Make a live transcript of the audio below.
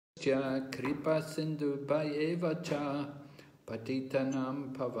Kripa Sindhu Bhayeva Cha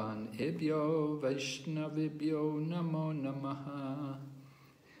Patitanam Pavan Ebhyo Vaishnavibhyo Namo Namaha.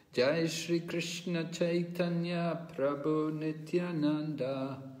 Jai Shri Krishna Chaitanya Prabhu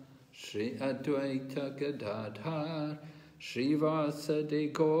Nityananda Shri Advaita Gadadhar Shri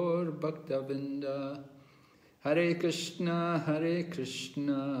Vasade Gaur Bhaktavinda. Hare Krishna,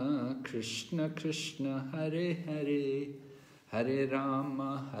 Krishna Krishna, Hare Hare, Hare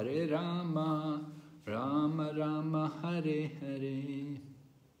Rama, Rama Rama, Hare Hare.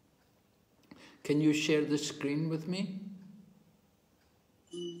 Can you share the screen with me?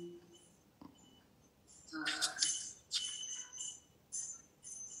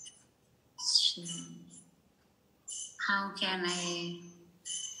 How can I?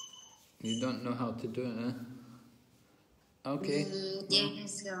 You don't know how to do it, huh? Okay.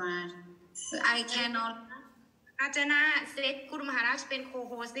 Yes, I cannot. อาจารย์นะเซตคุณมหาราชเป็นโค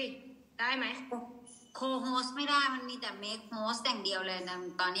โฮสสิได้ไหมโคโฮสไม่ได้มันมีแต่เมคโฮสอย่างเดียวเลยนะ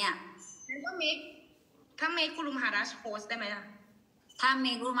ตอนเนี้ยแล้วก็เมคถ้าเมคคุณมหาราชโฮสได้ไหมล่ะถ้าเม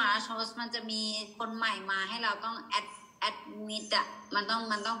คคุณมหาราชโฮสมันจะมีคนใหม่มาให้เราต้องแอดมิดอ่ะมันต้อ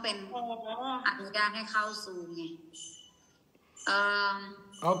งเป็นอนุญาตให้เข้าซูมไง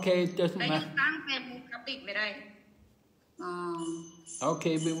Okay, doesn't matter. แต่ตั้งเป็นกราฟิกไม่ได้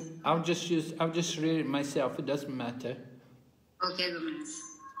Okay, I'll just read it myself. It doesn't matter. Okay,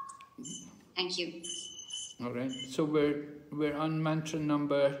 thank you. All right. So we're on mantra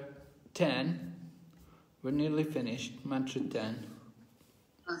number 10. We're nearly finished. Mantra 10.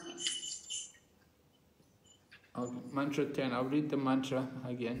 Okay. Mantra 10. I'll read the mantra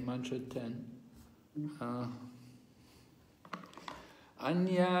again. Mantra 10.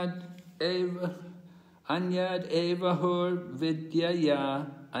 Anyad eva hur vidyaya,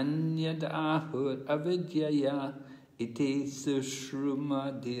 anyad ahur avidyaya, iti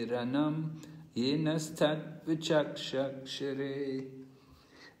sushrumadiranam, yenastat vichakshakshare.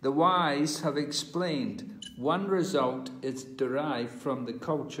 The wise have explained one result is derived from the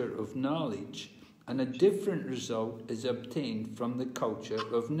culture of knowledge, and a different result is obtained from the culture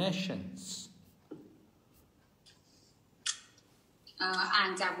of nescience. อ่า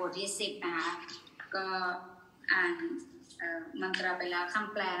นจากบทที่10นะคะก็อ่านมันตราไปแล้วค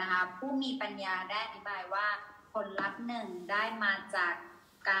ำแปลนะคะผู้มีปัญญาได้อธิบายว่าผลลัพธ์หนึ่งได้มาจาก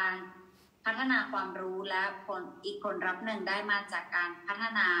การพัฒนาความรู้และอีกผลลัพธ์หนึ่งได้มาจากการพัฒ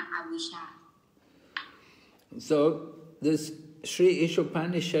นาอวิชชา So this Sri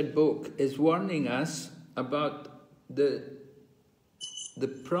Isopanisad book is warning us about the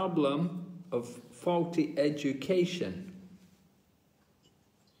problem of faulty education.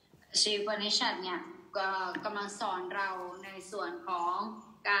 ชีวนิชัดเนี่ยก็กำลังสอนเราในส่วนของ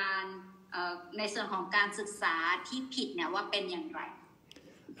การศึกษาที่ผิดเนี่ยว่าเป็นอย่างไร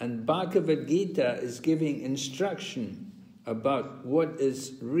And Bhagavad Gita is giving instruction about what is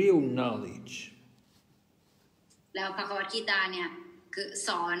real knowledge. แล้วพระคัมภีร์เนี่ยคือส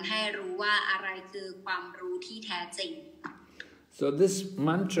อนให้รู้ว่าอะไรคือความรู้ที่แท้จริง So this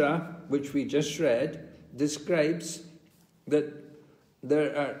mantra which we just read describes that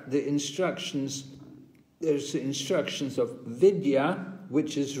there's the instructions of vidya,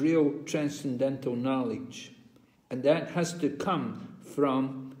 which is real transcendental knowledge, and that has to come from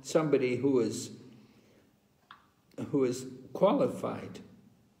somebody who is qualified.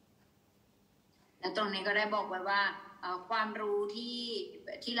 และตรงนี้ก็ได้บอกไว้ว่าความรู้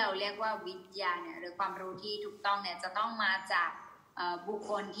ที่เราเรียกว่าวิทยาเนี่ยหรือความรู้ที่ถูกต้องเนี่ยจะต้องมาจากบุค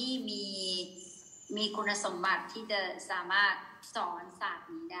คลที่มีคุณสมบัติที่จะสามารถสอนศาสตร์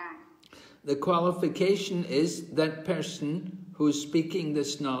นี้ได้ The qualification is that person who is speaking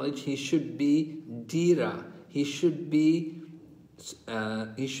this knowledge, he should be dhira, he should be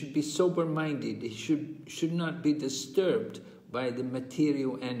sober-minded, he should not be disturbed by the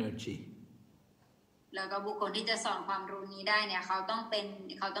material energy. แล้วก็บุคคลที่จะสอนความรู้นี้ได้เนี่ยเขาต้อ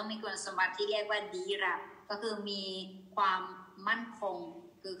งมีคุณสมบัติที่เรียกว่าดีระก็คือมีความมั่นคง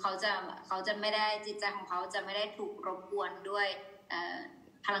คือเขาจะไม่ได้จิตใจของเขาจะไม่ได้ถูกรบกวนด้วย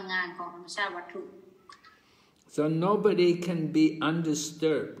พลังงานของธรรมชาติวัตถุ So nobody can be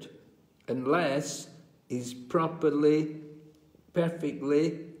undisturbed unless he's perfectly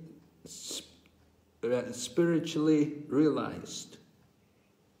spiritually realized.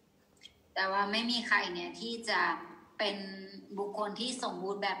 แต่ว่าไม่มีใครเนี่ยที่จะเป็นบุคคลที่สม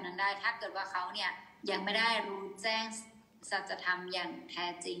บูรณ์แบบนั้นได้ถ้าเกิดว่าเขาเนี่ยยังไม่ได้รู้แจ้งสัจธรรมอย่างแท้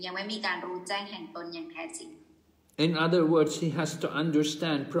จริงยังไม่มีการรู้แจ้งแห่งตนอย่างแท้จริง In other words, he has to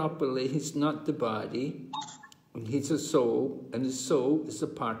understand properly he's not the body, and he's a soul, and the soul is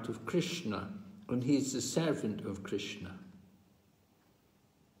a part of Krishna, and he's the servant of Krishna.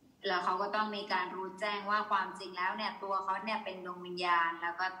 แล้วเขาก็ต้องมีการรู้แจ้งว่าความจริงแล้วเนี่ยตัวเขาเนี่ยเป็นดวงวิญญาณแ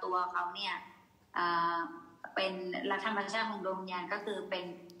ล้วก็ตัวเขาเนี่ยเป็นลักษณะธรรมชาติของดวงวิญญาณก็คือเป็น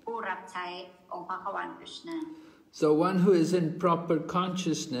ผู้รับใช้องค์พระควานคริชนา So one who is in proper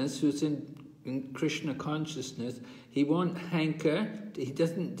consciousness, who's in Krishna consciousness, he won't hanker, he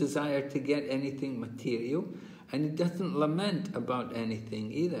doesn't desire to get anything material, and he doesn't lament about anything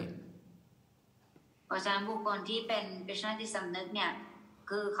either. เพราะฉะนั้นบุคคลที่เป็นกฤษณาจิตสำนึกเนี่ย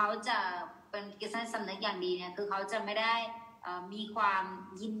คือเขาจะเป็นกฤษณาสำนึกอย่างดีเนี่ยคือเขาจะไม่ได้มีความ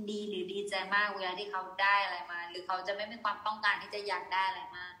ยินดีหรือดีใจมากเวลาที่เขาได้อะไรมาหรือเขาจะไม่มีความต้องการที่จะอยากได้อะไร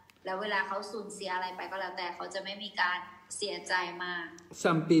มาแล้วเวลาเขาสูญเสียอะไรไปก็แล้วแต่เขาจะไม่มีการเสียใจมาก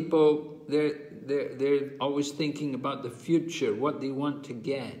Some people they're always thinking about the future, what they want to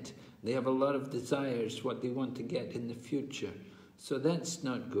get. They have a lot of desires, what they want to get in the future. So that's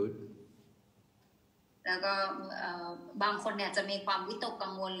not good. แล้วก็บางคนเนี่ยจะมีความวิตกกั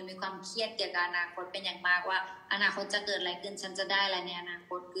งวลหรือมีความเครียดเกี่ยวกับอนาคตเป็นอย่างมากว่าอนาคตจะเกิดอะไรขึ้นฉันจะได้อะไรในอนาค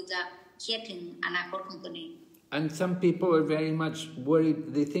ตคือจะเครียดถึงอนาคตของตัวเอง And some people are very much worried.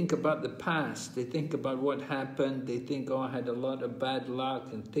 They think about the past. They think about what happened. They think, oh, I had a lot of bad luck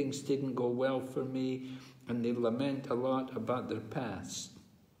and things didn't go well for me. And they lament a lot about their past.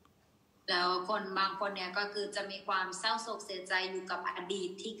 แล้วคนบางคนเนี่ยก็คือจะมีความเศร้าโศกเสียใจอยู่กับอดีต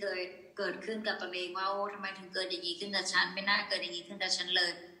ที่เคยเกิดขึ้นกับตัวเองว่าโอ้ทำไมถึงเกิดอย่างนี้ขึ้นกับฉันไม่น่าเกิดอย่างนี้ขึ้นกับฉันเล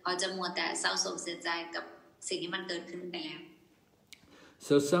ยเขาจะมัวแต่เศร้าโศกเสียใจกับสิ่งที่มันเกิดขึ้นไปแล้ว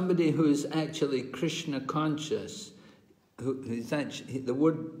So somebody who is actually Krishna conscious, who is actually, the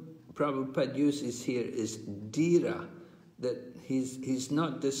word Prabhupada uses here is dhira, that he's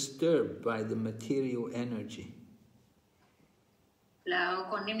not disturbed by the material energy. แล้ว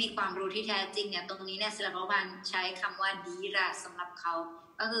คนที่มีความรู้ที่แท้จริงเนี่ยตรงนี้เนี่ยศิลปะวันใช้คำว่าดีระสำหรับเขา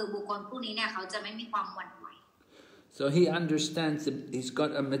ก็คือบุคคลผู้นี้เนี่ยเขาจะไม่มีความหวั่นไหว So he understands that he's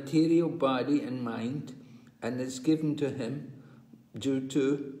got a material body and mind, and it's given to him due to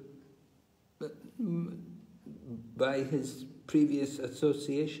by his previous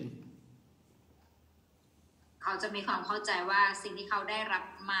association. เขาจะมีความเข้าใจว่าสิ่งที่เขาได้รับ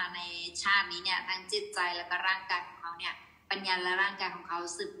มาในชาตินี้เนี่ยทั้งจิตใจและก็ร่างกายของเขาเนี่ยปัญญาและร่างกายของเขา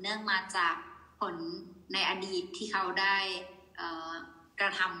สืบเนื่องมาจากผลในอดีตที่เขาได้กร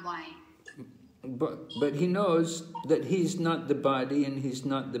ะทำไว้ But he knows that he's not the body and he's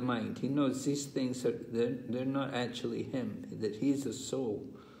not the mind. He knows these things are they're not actually him. That he's a soul.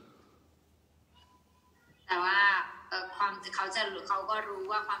 แต่ว่าความเขาก็รู้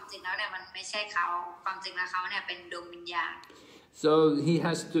ว่าความจริงแล้วเนี่ยมันไม่ใช่เขาความจริงแล้วเขาเนี่ยเป็นดวงวิญญาณ So he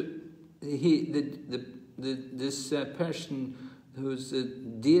has to this person who's a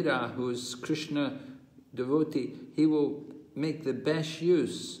dhira, who's Krishna devotee, he will make the best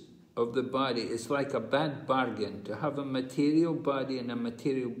use of the body. It's like a bad bargain. To have a material body and a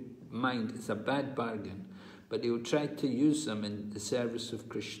material mind is a bad bargain. But he will try to use them in the service of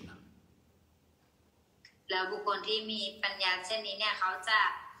Krishna. แล้วบุคคลที่มีปัญญาเช่นนี้เนี่ยเขาจะ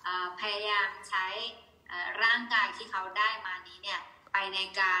พยายามใช้ร่างกายที่เขาได้มานี้เนี่ยไปใน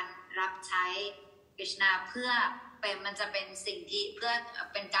การรับใช้กฤษณาเพื่อมันจะเป็นสิ่งที่เพื่อ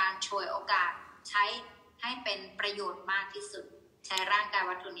เป็นการฉวยโอกาสใช้ให้เป็นประโยชน์มากที่สุดใช้ร่างกาย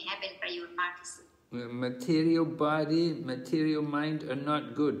วัตถุนี้ให้เป็นประโยชน์มากที่สุด Material body, material mind are not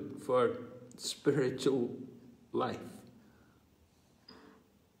good for spiritual life.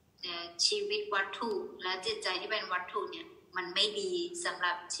 ชีวิตวัตถุและจิตใจที่เป็นวัตถุเนี่ยมันไม่ดีสำห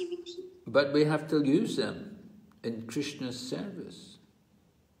รับชีวิตที่ But we have to use them in Krishna's service.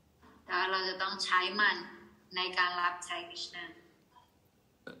 แต่เราจะต้องใช้มันในการรับใช้กฤษณา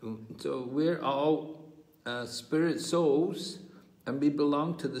So we're all spirit souls and we belong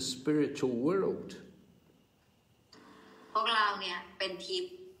to the spiritual world. พวกเราเนี่ยเป็นทิพ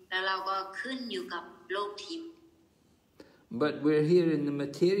ย์แล้วเราก็ขึ้นอยู่กับโลกทิพย์ But we're here in the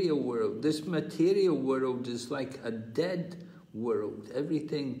material world. This material world is like a dead world.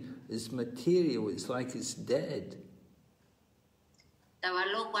 Everything is material. It's like it's dead. แต่ว่า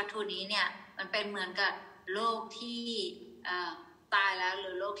โลกวัตถุนี้เนี่ยมันเป็นเหมือนกับโลกที่ตายแล้วห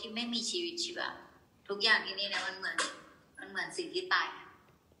รือโลกที่ไม่มีชีวิตชีวาทุกอย่างที่นี่เนี่ยมันเหมือนสิ่งที่ตาย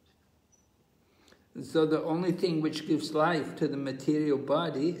So the only thing which gives life to the material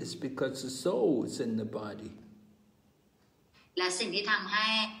body is because the soul is in the body. และสิ่งที่ทำให้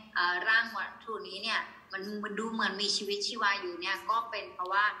ร่างวัตถุนี้เนี่ยมันดูเหมือนมีชีวิตชีวาอยู่เนี่ยก็เป็นเพราะ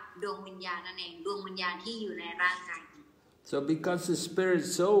ว่าดวงวิญญาณนั่นเองดวงวิญญาณที่อยู่ในร่างกาย So because the spirit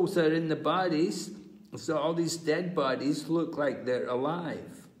souls are in the bodies, so all these dead bodies look like they're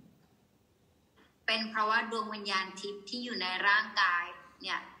alive. เป็นเพราะว่าดวงวิญญาณทิพย์ที่อยู่ในร่างกายเ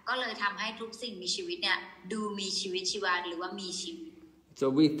นี่ยก็เลยทำให้ทุกสิ่งมีชีวิตเนี่ยดูมีชีวิตชีวาหรือว่ามีชีวิต It So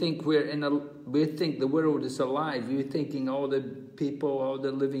we think we think the world is alive. You're thinking all the people, all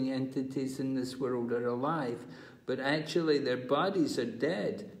the living entities in this world are alive, but actually their bodies are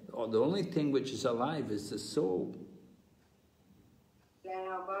dead. Or the only thing which is alive is the soul. แล้วเ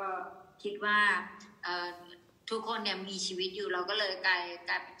ราก็คิดว่าทุกคนเนี่ยมีชีวิตอยู่เราก็เลยกลาย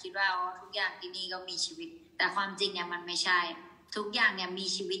เป็นคิดว่าทุกอย่างที่นี่ก็มีชีวิตแต่ความจริงเนี่ยมันไม่ใช่ทุกอย่างเนี่ยมี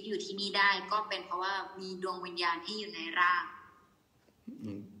ชีวิตอยู่ที่นี่ได้ก็เป็นเพราะว่ามีดวงวิญญาณที่อยู่ในร่าง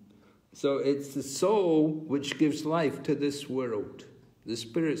So it's the soul which gives life to this world. The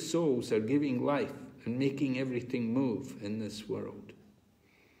spirit souls are giving life and making everything move in this world.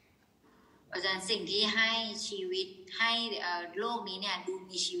 เพราะฉะนั้นสิ่งที่ให้ชีวิตให้โลกนี้เนี่ยดู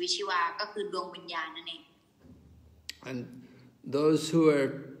มีชีวิตชีวาก็คือดวงวิญญาณนั่นเอง And those who are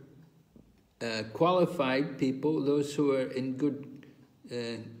qualified people, those who are in good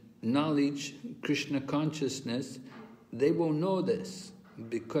knowledge, Krishna consciousness, they will know this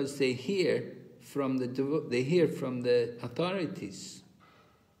because they hear from the authorities.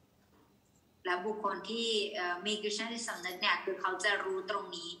 และบุคคลที่มีกฤษณะสำนึกเนี่ยคือเขาจะรู้ตรง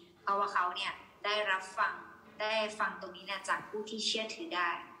นี้เพราะว่าเขาเนี่ยได้รับฟังได้ฟังตรงนี้เนี่ยจากผู้ที่เชื่อถือไ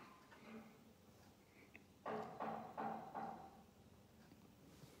ด้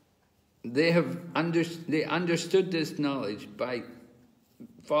They understood this knowledge by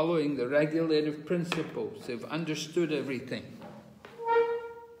following the regulative principles. They've understood everything.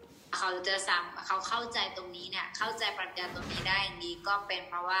 เขาเข้าใจตรงนี้เนี่ยเข้าใจปรัชญาตรงนี้ได้อย่างนี้ก็เป็น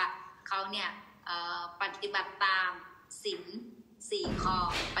เพราะว่าเขาเนี่ยปฏิบัติตามศีล4 ข้อ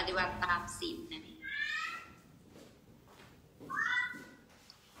ปฏิบัติตามศีลนั่นเอง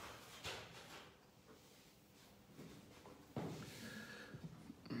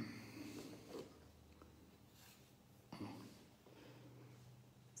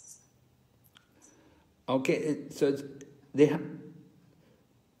Okay, so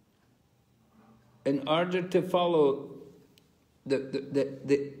in order to follow,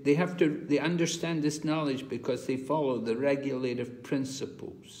 they understand this knowledge because they follow the regulative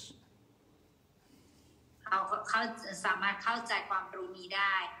principles. เขาสามารถเข้าใจความรู้นี้ไ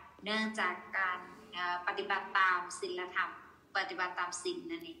ด้เนื่องจากการปฏิบัติตามศีลธรรมปฏิบัติตามศีล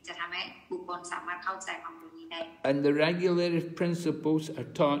นั่นเองจะทำให้บุคคลสามารถเข้าใจความรู้นี้ได้ And the regulative principles are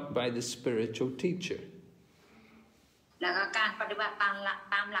taught by the spiritual teacher. แล้วก็การปฏิบัติตาม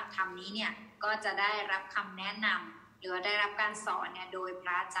หลักธรรมนี้เนี่ยก็จะได้รับคำแนะนำหรือได้รับการสอนเนี่ยโดยพร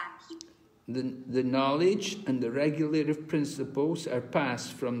ะอาจารย์ทิพย์ The knowledge and the regulative principles are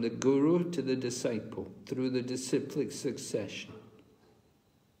passed from the guru to the disciple through the disciplic succession.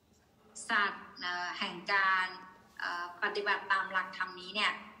 ศาสตร์แห่งการปฏิบัติตามหลักธรรมนี้เนี่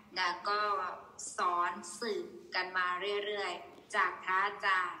ยก็สอนสืบกันมาเรื่อยๆจากพระอาจ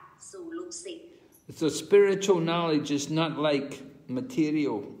ารย์สู่ลูกศิษย์ So spiritual knowledge is not like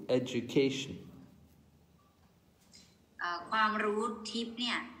material education. ความรู้ทิพย์เ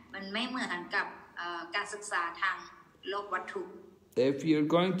นี่ยมันไม่เหมือนกับการศึกษาทางโลกวัตถุ If you're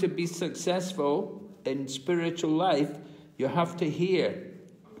going to be successful in spiritual life, you have to hear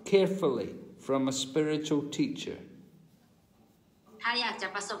carefully from a spiritual teacher. ถ้าอยากจะ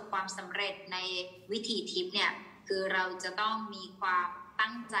ประสบความสำเร็จในวิถีทิพย์เนี่ยคือเราจะต้องมีความ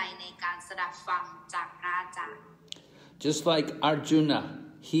ตั้งใจในการสดับฟังจากพระอาจารย์ Just like Arjuna,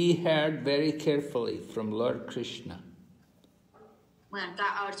 he heard very carefully from Lord Krishna. เหมือนกั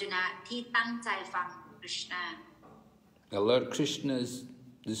บอร์จุนะที่ตั้งใจฟังคริชนา Lord Krishna is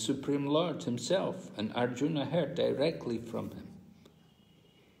the Supreme Lord himself, and Arjuna heard directly from him.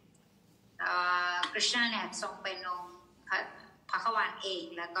 คริชนาเนี่ยทรงเป็นองค์พระขวานเอง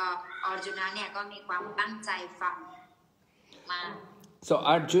แล้วก็อร์จุนะเนี่ยก็มีความตั้งใจฟังมา So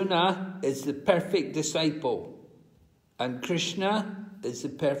Arjuna is the perfect disciple, and Krishna is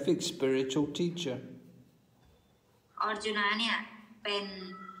the perfect spiritual teacher. อร์จุนะเนี่ยเ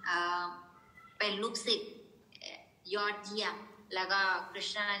ป็นลูกศิษย์ยอดเยี่ยมแล้วก็คริช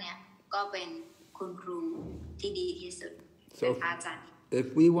นาเนี่ยก็เป็นคุณครูที่ดีที่สุดเป็นอาจารย์ If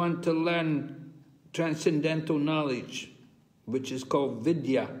we want to learn transcendental knowledge, which is called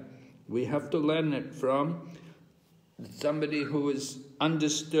Vidya, we have to learn it from somebody who is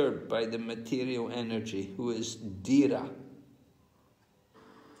undisturbed by the material energy, who is Dhira.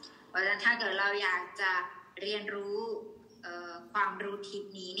 เพราะฉะนั้นถ้าเกิดเราอยากจะเรียนรู้ความรู้ทิพ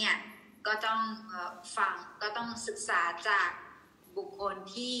ย์นี้เนี่ยก็ต้องฟังก็ต้องศึกษาจากบุคคล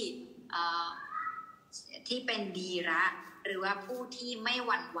ที่เป็นดีระหรือว่าผู้ที่ไม่ห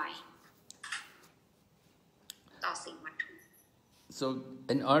วั่นไหวต่อสิ่งวัตถุ So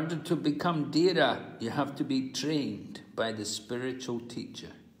in order to become Dhira, you have to be trained by the spiritual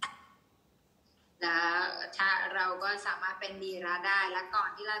teacher. แล้วถ้าเราก็สามารถเป็นดีระได้และก่อน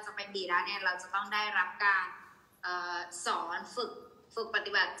ที่เราจะเป็นดีระเนี่ยเราจะต้องได้รับการสอนฝึกป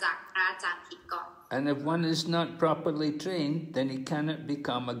ฏิบัติจากพระอาจารย์ทิศก่อน And if one is not properly trained, then he cannot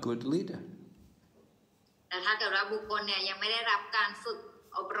become a good leader. แต่ถ้าเกิดว่าบุคคลเนี่ยยังไม่ได้รับการฝึก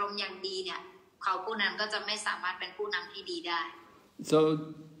อบรมอย่างดีเนี่ยเขาผู้นั้นก็จะไม่สามารถเป็นผู้นำที่ดีได้ So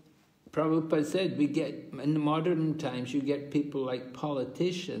Prabhupada said, we get in modern times you get people like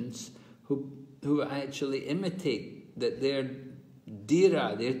politicians who actually imitate that they're Dira,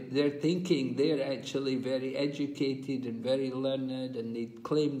 they're thinking they're actually very educated and very learned, and they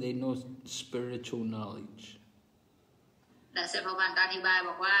claim they know spiritual knowledge. และเสพวันอธิบายบ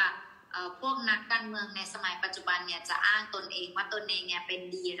อกว่าพวกนักการเมืองในสมัยปัจจุบันเนี่ยจะอ้างตนเองว่าตนเองเนี่ยเป็น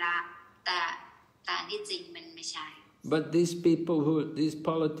ดีระแต่ที่จริงมันไม่ใช่ But these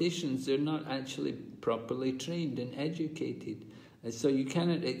politicians, they're not actually properly trained and educated, and so you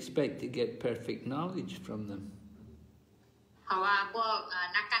cannot expect to get perfect knowledge from them. เพราะว่าพวก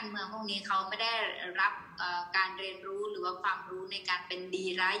นักการเมืองพวกนี้เขาไม่ได้รับการเรียนรู้หรือว่าความรู้ในการเป็นดี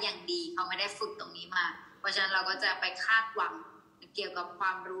ร้ายอย่างดีเขาไม่ได้ฝึกตรงนี้มาเพราะฉะนั้นเราก็จะไปคาดหวังเกี่ยวกับคว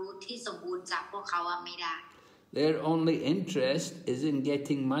ามรู้ที่สมบูรณ์จากพวกเขาไม่ได้ Their only interest is in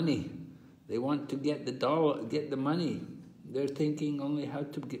getting money. They want to get the dollar, get the money. They're thinking only how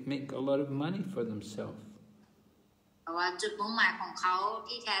to make a lot of money for themselves. เพราะว่าจุดมุ่งหมายของเขา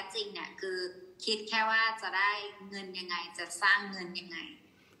ที่แท้จริงเนี่ยคือคิดแค่ว่าจะได้เงินยังไงจะสร้างเงินยังไง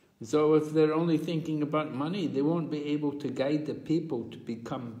So if they're only thinking about money, they won't be able to guide the people to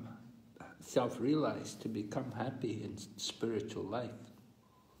become self-realized, to become happy in spiritual life.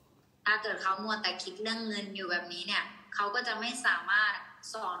 ถ้าเกิดเขามัวแต่คิดเรื่องเงินอยู่แบบนี้เนี่ยเขาก็จะไม่สามารถ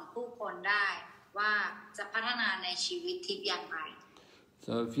สอนผู้คนได้ว่าจะพัฒนาในชีวิตทิพย์อย่างไร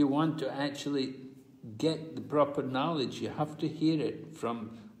So if you want to actually get the proper knowledge, you have to hear it from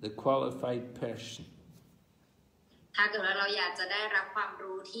the qualified person. ถ้าเกิดว่าเราอยากจะได้รับความ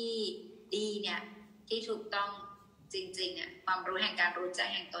รู้ที่ดีเนี่ยที่ถูกต้องจริงๆเนี่ยความรู้แห่งการรู้แจ้ง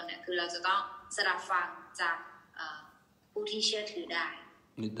แห่งตนเนี่ยคือเราจะต้องสดับฟังจากผู้ที่เชื่อถือได้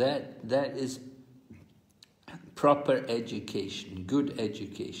That is proper education, good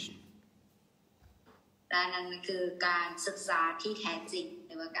education. และนั่นคือการศึกษาที่แท้จริงห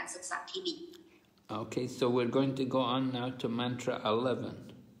รือว่าการศึกษาที่ดี Okay, so we're going to go on now to mantra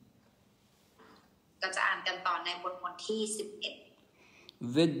 11. ก็จะอ่านกันต่อในบทมนต์ที่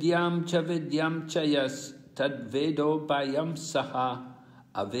11 Vidyam cha yas tad vedo bayam saha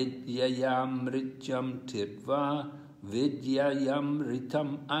avidyayam rityam tirva vidyayam ritam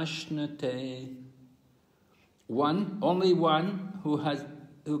ashnate. Only one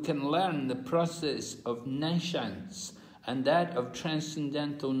who can learn the process of nescience and that of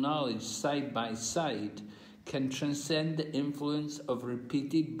transcendental knowledge side by side can transcend the influence of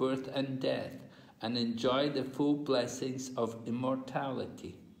repeated birth and death and enjoy the full blessings of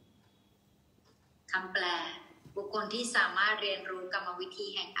immortality. คำแปลบุคคลที่สามารถเรียนรู้กรรมวิธี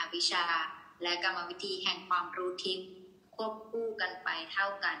แห่งอวิชชาและกรรมวิธีแห่งความรู้ทิพย์ควบคู่กันไปเท่า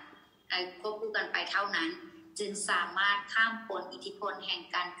นั้นจึงสามารถข้ามพ้นอิทธิพลแห่ง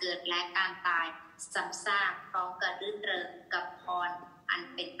การเกิดและการตายซ้ำซากพร้อมกับรื่นเริงกับพรอัน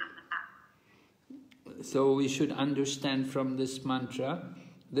เป็นอมตะ So we should understand from this mantra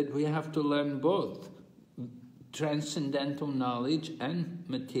that we have to learn both transcendental knowledge and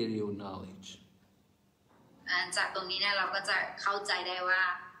material knowledge. จากตรงนี้เนี่ยเราก็จะเข้าใจได้ว่า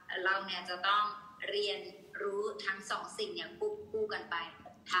เราเนี่ยจะต้องเรียนรู้ทั้งสองสิ่งเนี่ยคู่กันไป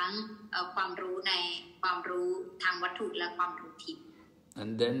ทั้งความรู้ในความรู้ทางวัตถุและความรู้ทิพย์ And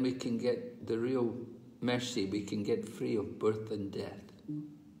then we can get the real mercy, we can get free of birth and death.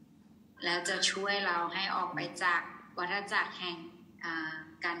 แล้วจะช่วยเราให้ออกไปจากวัฏจักรแห่ง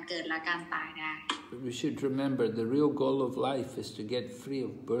การเกิดและการตายได้ But we should remember the real goal of life is to get free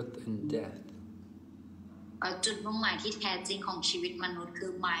of birth and death. จุดมุ่งหมายที่แท้จริงของชีวิตมนุษย์คื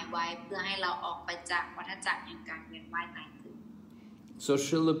อหมายไว้เพื่อให้เราออกไปจากวัฏจักรแห่งการเวียนว่ายตายเกิด So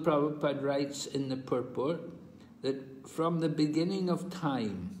Srila Prabhupada writes in the purport that from the beginning of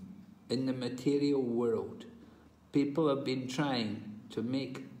time in the material world, people have been trying to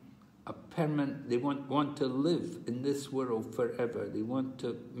make a permanent, they want to live in this world forever. They want to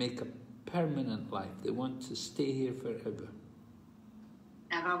make a permanent life. They want to stay here forever.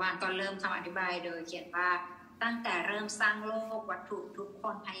 พระบาทก็เริ่มคำอธิบายโดยเขียนว่าตั้งแต่เริ่มสร้างโลกวัตถุทุกค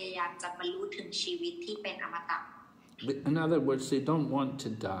นพยายามจะบรรลุถึงชีวิตที่เป็นอมตะ In other words, they don't want to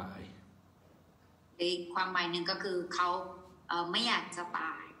die. ความหมายหนึ่งก็คือเขาไม่อยากจะต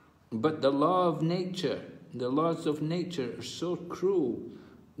าย But the laws of nature are so cruel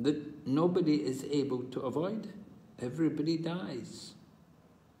that nobody is able to avoid it. Everybody dies.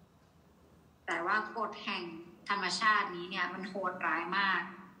 แ แต่ว่ากฎแห่งธรรมชาตินี้เนี่ยมันโหดร้ายมาก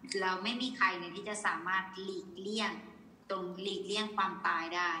แล้วไม่มีใครเนี่ยที่จะสามารถหลีกเลี่ยงความตาย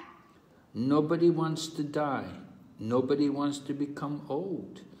ได้ Nobody wants to die. Nobody wants to become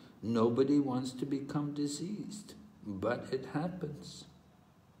old. Nobody wants to become diseased. But it happens.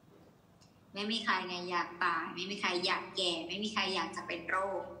 ไม่มีใครเนี่ยอยากตายไม่มีใครอยากแก่ไม่มีใครอยากจะเป็นโร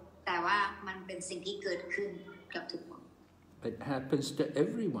คแต่ว่ามันเป็นสิ่งที่เกิดขึ้นกับทุกคน It happens to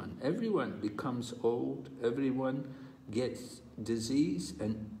everyone. Everyone becomes old. Everyone gets disease,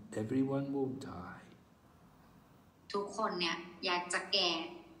 and everyone will die. ทุกคนเนี่ยอยากจะแก่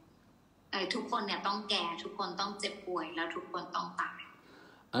ทุกคนเนี่ยต้องแก่ทุกคนต้องเจ็บป่วยแล้วทุกคนต้องตาย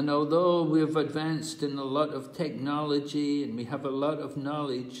And although we have advanced in a lot of technology and we have a lot of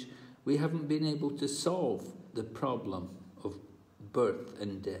knowledge, we haven't been able to solve the problem of birth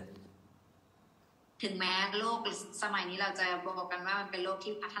and death. ถึงแม้โลกสมัยนี้เราจะบอกกันว่ามันเป็นโลก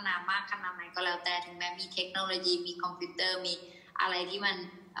ที่พัฒนามากขนาดไหนก็แล้วแต่ถึงแม้มีเทคโนโลยีมีคอมพิวเตอร์มีอะไรที่มัน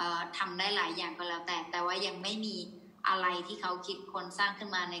ทำได้หลายอย่างก็แล้วแต่ว่ายังไม่มีอะไรที่เขาคิดคนสร้างขึ้น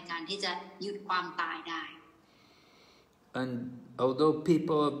มาในการที่จะหยุดความตายได้ And although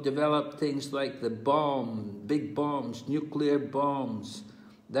people have developed things like the bomb, big bombs, nuclear bombs,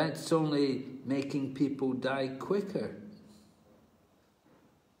 that's only making people die quicker.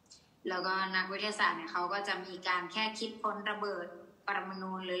 แล้วก็นักวิทยาศาสตร์เนี่ยเขาก็จะมีการแค่คิดค้นระเบิดปรมา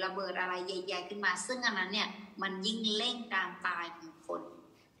ณูหรือระเบิดอะไรใหญ่ๆขึ้นมาซึ่งอันนั้นเนี่ยมันยิ่งเร่งการตายของคน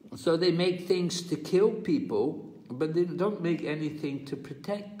So they make things to kill people, but they don't make anything to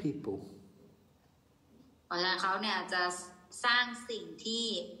protect people. เพราะฉะนั้นเขาเนี่ยจะสร้างสิ่งที่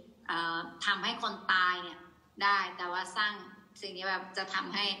ทำให้คนตายเนี่ยได้แต่ว่าสร้างสิ่งที่แบบจะท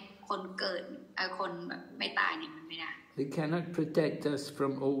ำให้คนเกิดคนแบบไม่ตายเนี่ยมันไม่ได้ They cannot protect us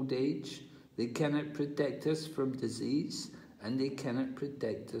from old age, they cannot protect us from disease, and they cannot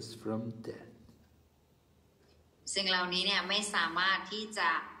protect us from death. สิ่งเหล่านี้เนี่ยไม่สามารถที่จะ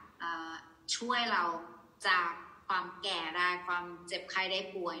ช่วยเราจากความแก่ได้ความเจ็บไข้ได้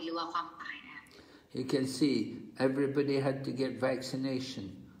ป่วยหรือว่าความตายได้ You can see everybody had to get vaccination,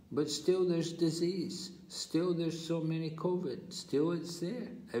 but still there's disease, still there's so many COVID, still it's there,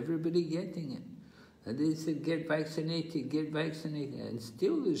 everybody getting it. And they said get vaccinated, and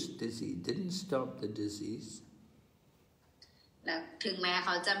still there's disease, didn't stop the disease. แล้วถึงแม้เข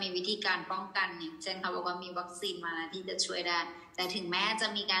าจะมีวิธีการป้องกันอย่างเช่นเขาบอกว่ามีวัคซีนมาที่จะช่วยได้แต่ถึงแม้จะ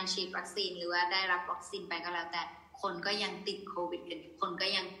มีการฉีดวัคซีนหรือว่าได้รับวัคซีนไปก็แล้วแต่คนก็ยังติดโควิดกันคนก็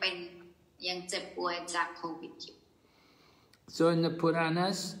ยังเจ็บป่วยจากโควิดอยู่ So in the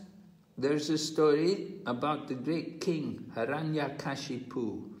Puranas there's a story about the great king Hiranyakashipu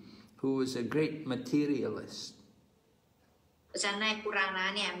who was a great materialist. เพราะฉะนั้นในปุราณะ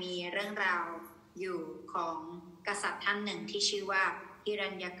เนี่ยมีเรื่องราวอยู่ของกษัตริย์ท่านหนึ่งที่ชื่อว่าฮิรั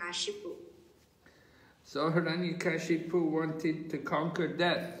ญยกาชิปุ So Hiranyakashipu wanted to conquer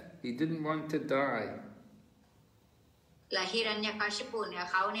death. He didn't want to die. และฮิรัญยกาชิปุเนี่ย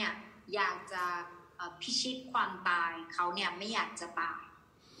เขาเนี่ยอยากจะพิชิตความตายเขาเนี่ยไม่อยากจะตาย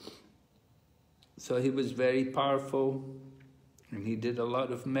So he was very powerful and he did a lot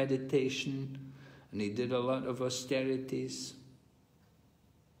of meditation and he did a lot of austerities.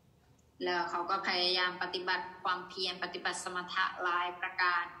 แล้วเขาก็พยายามปฏิบัติความเพียรปฏิบัติสมถะหลายประก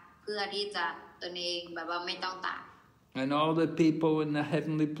ารเพื่อที่จะตนเองแบบว่าไม่ต้องตาย And all the people in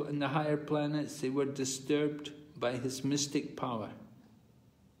the higher planets, they were disturbed by his mystic power.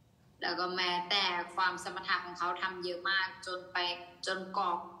 แล้วก็แม้แต่ความสมถะของเขาทำเยอะมากจนก่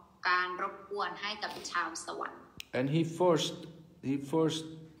อการรบกวนให้กับชาวสวรรค์ And he forced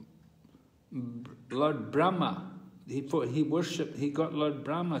Lord Brahma. He got Lord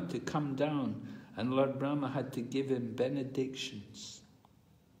Brahma to come down, and Lord Brahma had to give him benedictions.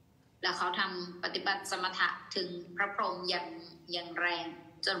 แล้วเขาทำปฏิบัติสมถะถึงพระพรหมอย่างแรง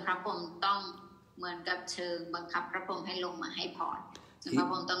จนพระพรหมต้องเหมือนกับเชิงบังคับพระพรหมให้ลงมาให้พรพระ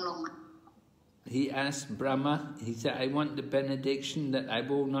พรหมต้องลงมา He asked Brahma, he said, I want the benediction that I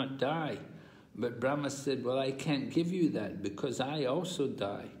will not die. But Brahma said, well, I can't give you that because I also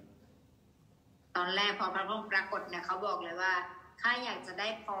die. ตอนแรกพอพระพรหมปรากฏเนี่ยเขาบอกเลยว่าข้าอยากจะได้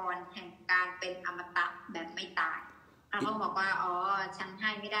พรแห่งการเป็นอมตะแบบไม่ตายพระพรหมบอกว่าอ๋อฉันให้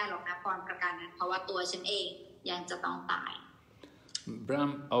ไม่ได้หรอกนะพรประการนั้นเพราะว่าตัวฉันเองยังจะต้องตาย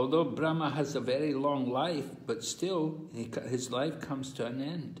Although Brahma has a very long life, but still his life comes to an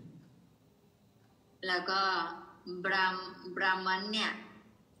end. แล้วก็บราหมณ์เนี่ย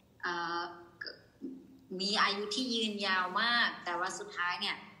มีอายุที่ยืนยาวมากแต่ว่าสุดท้ายเ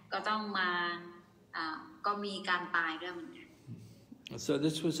นี่ยก็ต้องมาก็มีการตายด้วยเหมือนกัน So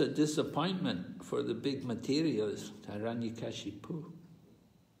this was a disappointment for the big materialist Hiranyakashipu.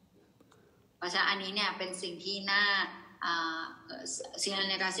 เพราะฉะนั้นอันนี้เนี่ยเป็นสิ่งที่น่าฮิรัญ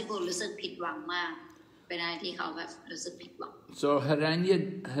ญกสิปุรู้สึกผิดหวังมากเป็นอะไรที่เขาแบบรู้สึกผิดหวัง So Hiranya,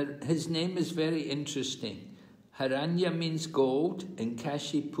 his name is very interesting. Hiranya means gold and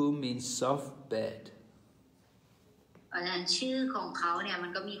Kashipu means soft bed. เพราะฉะนั้นชื่อของเขาเนี่ยมั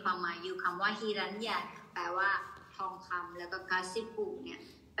นก็มีความหมายอยู่คำว่าฮิรัญญะแปลว่าทองคำแล้วก็คาสิปุเนี่ย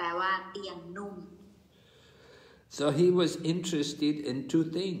แปลว่าเตียงนุ่ม So he was interested in two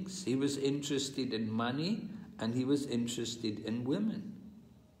things. He was interested in money and he was interested in women.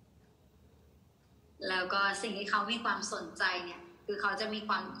 แล้วก็สิ่งที่เขามีความสนใจเนี่ยคือเขา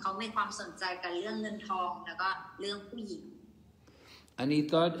มีความสนใจกับเรื่องเงินทองแล้วก็เรื่องผู้หญิง And he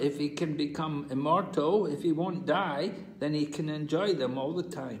thought if he can become immortal, if he won't die, then he can enjoy them all the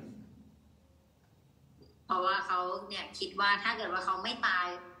time. เพราะว่าเขาเนี่ยคิดว่าถ้าเกิดว่าเขาไม่ตาย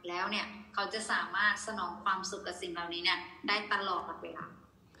แล้วเนี่ยเขาจะสามารถสนองความสุขกับสิ่งเหล่านี้เนี่ยได้ตลอดเวลา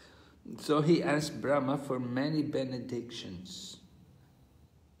So he asked Brahma for many benedictions.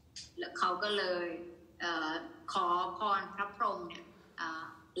 แล้วเขาก็เลยขอพรพระพรหมเนี่ย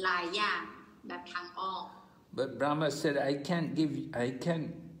หลายอย่างแบบทางอ้อม But Brahma said, I can't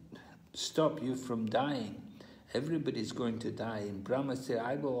stop you from dying. Everybody's going to die. And Brahma said,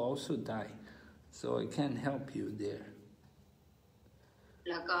 I will also die. So I can't help you there.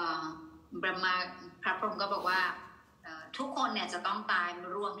 แล้วก็พระพรหมก็บอกว่าทุกคนเนี่ยจะต้องตาย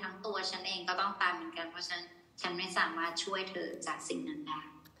รวมทั้งตัวฉันเองก็ต้องตายเหมือนกันเพราะฉะนั้นฉันไม่สามารถช่วยเธอจากสิ่งนั้นได้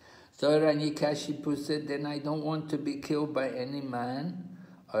So Hiranyakashipu said, then I don't want to be killed by any man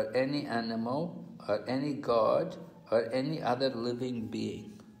or any animal or any god or any other living being.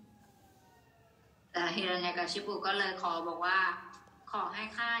 แต่ฮิรัญญกสิปุก็เลยบอกว่าขอให้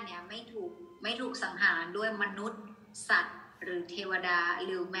ข้าเนี่ยไม่ถูกสังหารด้วยมนุษย์สัตว์หรือเทวดาห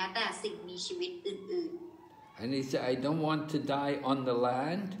รือแม้แต่สิ่งมีชีวิตอื่นๆ And he said, I don't want to die on the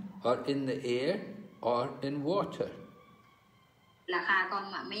land or in the air or in water. และข้าก็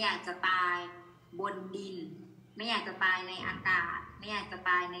ไม่อยากจะตายบนดินไม่อยากจะตายในอากาศไม่อยากจะ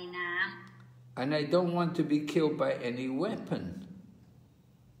ตายในน้ำ And I don't want to be killed by any weapon.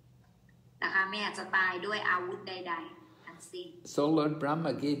 และข้าไม่อยากจะตายด้วยอาวุธใดๆทั้งสิ้น So Lord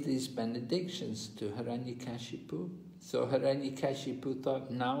Brahma gave these benedictions to Hiranyakashipu. So Hiranyakashipu thought,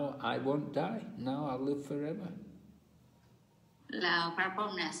 now I won't die. Now I'll live forever. แล้วพระพรห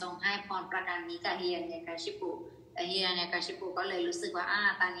มเนี่ยทรงให้พรประการนี้กับฮิรัญญกสิปุแต่ฮิรัญญกสิปุก็เลยรู้สึกว่า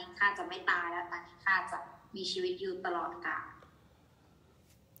ตอนนี้ข้าจะไม่ตายแล้วตอนนี้ข้าจะมีชีวิตอยู่ตลอดกาล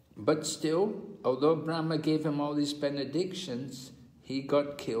But still, although Brahma gave him all these benedictions, he got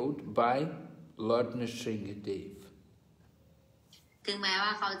killed by Lord Nrsimhadev. ถึงแม้ว่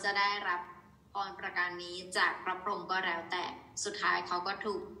าเขาจะได้รับพรประการนี้จากพระพรหมก็แล้วแต่สุดท้ายเขาก็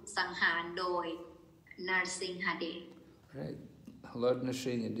ถูกสังหารโดยนรสิงหเดช Right. Lord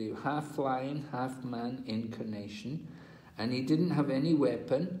Nrsimhadev, half lion, half man incarnation, and he didn't have any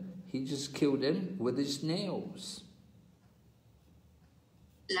weapon. He just killed him with his nails.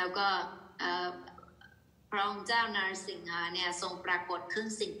 แล้วก็พระองค์เจ้านรสิงหะเนี่ยทรงปรากฏครึ่ง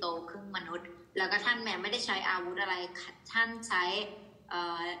สิงโตครึ่งมนุษย์แล้วก็ท่านไม่ได้ใช้อาวุธอะไรท่านใช้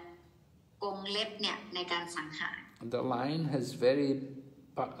กรงเล็บเนี่ยในการสังหาร The lion has very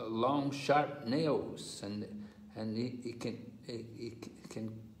long, sharp nails, and he can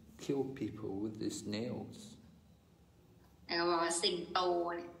kill people with his nails. แล้วก็บอกว่าสิง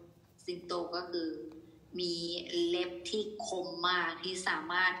โตก็คือมีเล็บที่คมมากที่สา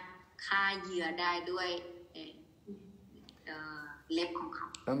มารถฆ่าเหยื่อได้ด้วยเล็บของเขา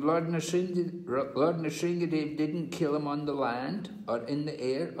And Lord Nrsimhadev didn't kill him on the land or in the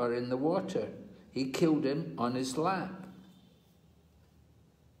air or in the water. He killed him on his lap.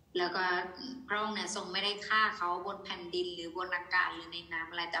 แล้วก็พระองค์เนี่ยทรงไม่ได้ฆ่าเขาบนแผ่นดินหรือบนอากาศหรือในน้ำ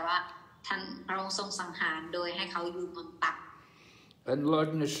อะไรแต่ว่าพระองค์ทรงสังหารโดยให้เขาอยู่บนตัก And Lord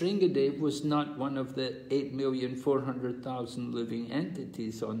Nrsimhadev was not one of the 8,400,000 living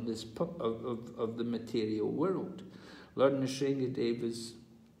entities on this of the material world. Lord Nrsimhadev is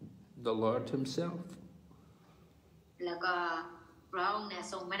the Lord himself. แล้วก็พระองค์เนี่ย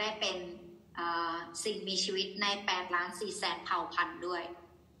ทรงไม่ได้เป็นสิ่งมีชีวิตใน8,400,000 เผ่าพันธุ์ด้วย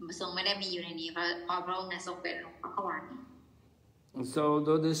ทรงไม่ได้มีอยู่ในนี้เพราะพระองค์เนี่ยทรงเป็นองค์พระขวาน So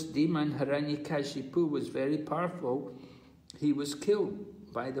though this demon Hiranyakashipu was very powerful, he was killed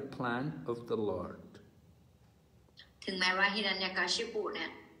by the plan of the Lord. ถึงแม้ว่าฮิรัญญกสิปุเนี่ย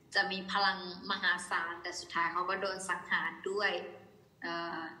จะมีพลังมหาศาลแต่สุดท้ายเขาก็โดนสังหารด้วย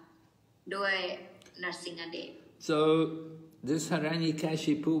นรสิงหเดช So this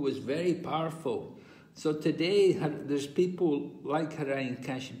Hiranyakashipu was very powerful. So today there's people like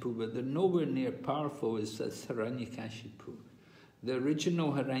Hiranyakashipu, but they're nowhere near powerful as Hiranyakashipu. The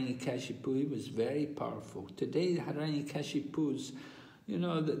original Hiranyakashipu was very powerful. Today, Hiranyakashipus, you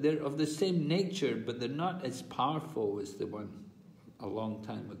know, they're of the same nature, but they're not as powerful as the one a long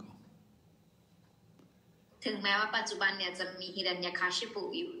time ago. ถึงแม้ว่าปัจจุบันเนี่ยจะมีฮิรัญยคาชิปุ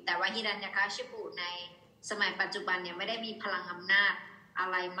อยู่แต่ว่าฮิรัญยคาชิปุในสมัยปัจจุบันเนี่ยไม่ได้มีพลังอำนาจอะ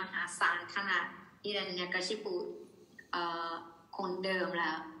ไรมหาศาลขนาดฮิรัญยคาชิปุคนเดิมแ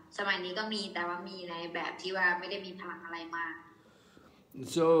ล้วสมัยนี้ก็มีแต่ว่ามีในแบบที่ว่าไม่ได้มีพลังอะไรมาก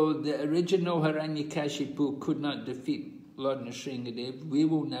So the original Hiranyakashipu could not defeat Lord Nrsingadev. We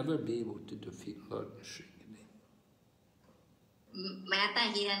will never be able to defeat Lord Nrsingadev. แม้แต่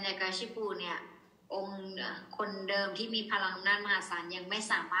ฮิรัญยคาชิปุเนี่ยองค์คนเดิมที่มีพลังอำนาจมหาศาลยังไม่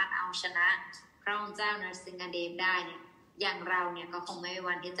สามารถเอาชนะพระองค์เจ้านรสิงหเดชได้เนี่ยอย่างเราเนี่ยก็คงไม่มี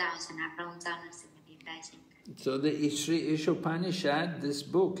วันที่จะเอาชนะพระองค์เจ้านรสิงหเดชได้เช่นกัน So the Isopanisad, this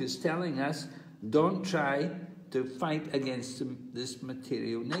book, is telling us, don't try to fight against this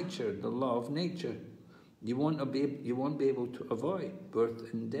material nature, the law of nature. You won't be able to avoid birth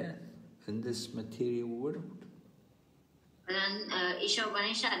and death in this material world. เพราะฉะนั้นอิโชป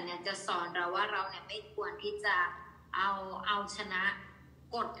นิชัดเนี่ยจะสอนเราว่าเราเนี่ยไม่ควรที่จะเอาชนะ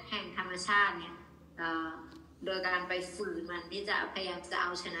กฎแห่งธรรมชาติเนี่ยโดยการไปฝืนมันที่จะพยายามจะเอ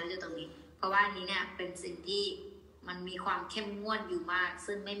าชนะอยู่ตรงนี้เพราะว่านี้เนี่ยเป็นสิ่งที่มันมีความเข้มงวดอยู่มาก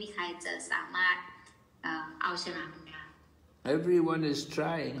ซึ่งไม่มีใครจะสามารถเอาชนะมันได้ Everyone is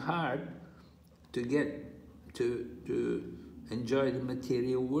trying hard to get to enjoy the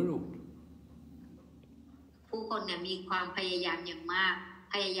material world. ผู้คนเนี่ยมีความพยายามอย่างมาก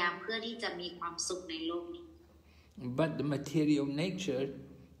พยายามเพื่อที่จะมีความสุขในโลกนี้ But the material nature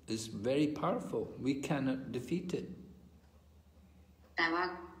is very powerful. We cannot defeat it. แต่ว่า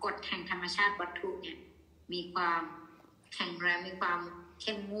กฎแห่งธรรมชาติวัตถุเนี่ยมีความแข็งแรงมีความเ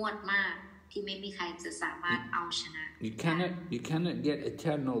ข้มงวดมากที่ไม่มีใครจะสามารถเอาชนะ You cannot get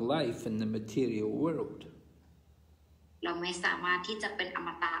eternal life in the material world. เราไม่สามารถที่จะเป็นอม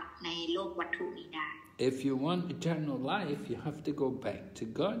ตะในโลกวัตถุนี้ได้ If you want eternal life, you have to go back to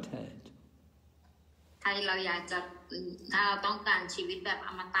Godhead. ถ้าเราต้องการชีวิตแบบอ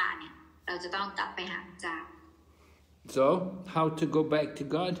มตะเนี่ยเราจะต้องกลับไปหาพระเจ้า So, how to go back to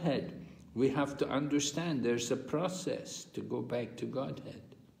Godhead? We have to understand there's a process to go back to Godhead.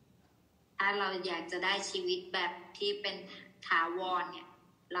 ถ้าเราอยากจะได้ชีวิตแบบที่เป็นถาวรเนี่ย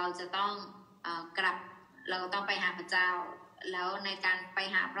เราจะต้องเราต้องไปหาพระเจ้าแล้วในการไป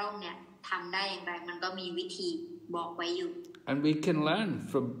หาพระองค์เนี่ยทำได้อย่างไรมันก็มีวิธีบอกไว้อยู่ And we can learn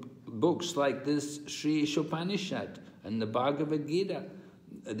from books like this Sri Isopanisad and the Bhagavad Gita.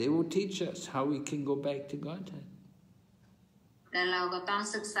 They will teach us how we can go back to Godhead. และเราก็ต้อง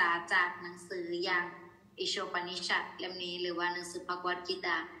ศึกษาจากหนังสืออย่างอิโชปนิชัดเล่มนี้หรือว่าหนังสือภควตกิต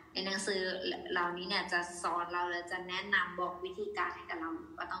าในหนังสือเหล่านี้เนี่ยจะสอนเราและจะแนะนำบอกวิธีการให้กับเรา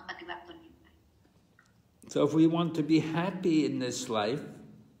ว่าต้องปฏิบัติตนอย่างไร So if we want to be happy in this life,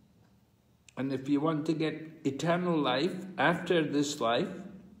 and if you want to get eternal life after this life,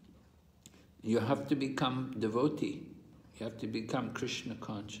 you have to become devotee. You have to become Krishna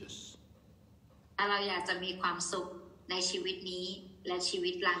conscious. ถ้าเราอยากจะมีความสุขในชีวิตนี้และชีวิ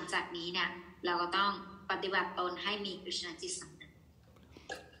ตหลังจากนี้เนี่ยเราก็ต้องปฏิบัติตนให้มีกฤษณจิตสำนึก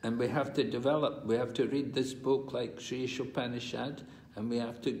And we have to read this book like Sri Isopanisad, and we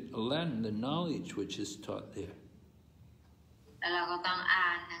have to learn the knowledge which is taught there. แล้วเราก็ต้องอ่า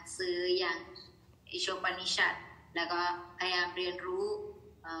นหนังสืออย่างอิโชปนิชัดแล้วก็พยายามเรียนรู้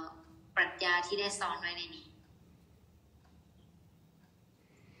ปรัชญาที่ได้สอนไว้ในนี้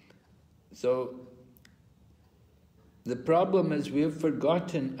So the problem is we have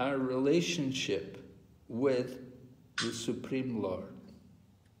forgotten our relationship with the Supreme Lord.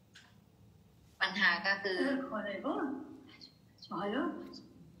 ปัญหาก็คือ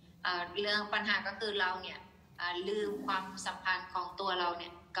เรื่องปัญหาก็คือเราเนี่ยลืมความสัมพันธ์ของตัวเราเนี่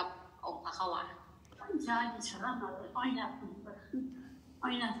ยกับองค์พระขวา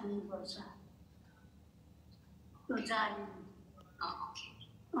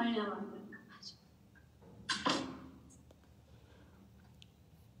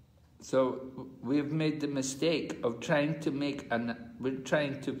So we've made the mistake of trying to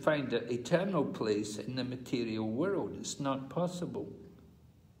find an eternal place in the material world. It's not possible.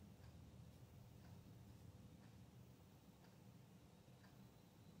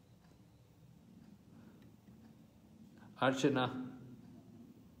 Archana.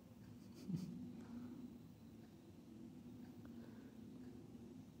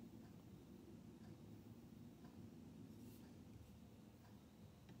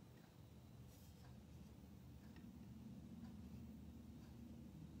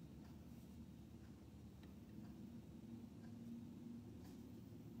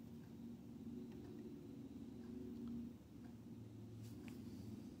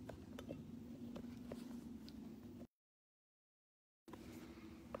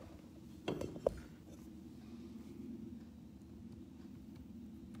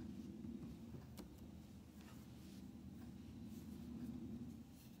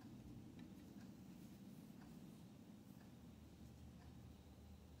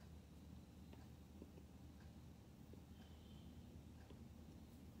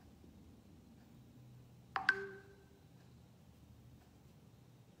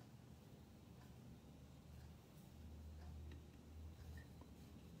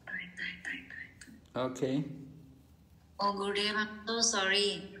 Okay. Oh, Gurudev, I'm so sorry.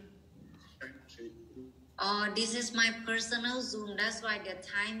 Oh, this is my personal Zoom. That's why the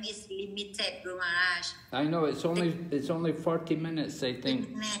time is limited, Guru Maharaj. I know it's only 40 minutes, I think.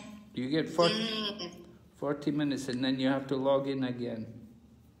 You get 40 minutes and then you have to log in again.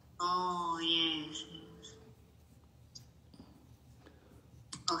 Oh, yes.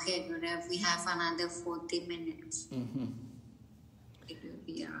 Okay, Gurudev, we have another 40 minutes. It will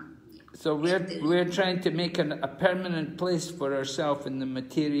be around. So we're trying to make a permanent place for ourselves in the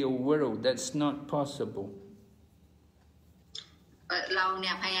material world. That's not possible. เราเ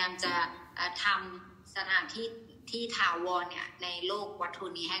นี่ยพยายามจะทำสถานที่ที่ถาวรเนี่ยในโลกวัตถุ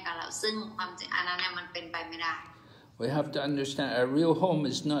นี้ให้กับเราซึ่งความจริงอันนั้นเนี่ยมันเป็นไปไม่ได้ We have to understand our real home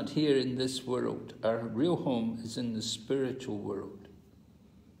is not here in this world. Our real home is in the spiritual world.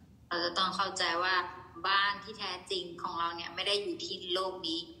 เราจะต้องเข้าใจว่าบ้านที่แท้จริงของเราเนี่ยไม่ได้อยู่ที่โลก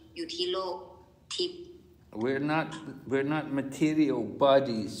นี้อยู่ที่โลกทิพย์ We're not material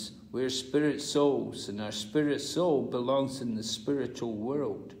bodies. We're spirit souls, and our spirit soul belongs in the spiritual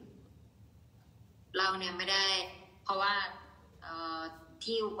world. เราเนี่ยไม่ได้เพราะว่า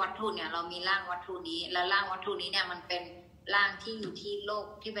ที่วัตถุเนี่ยเรามีร่างวัตถุนี้และร่างวัตถุนี้เนี่ยมันเป็นร่างที่อยู่ที่โลก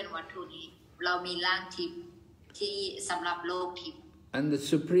ที่เป็นวัตถุนี้เรามีร่างทิพย์ที่สำหรับโลกทิพย์ And the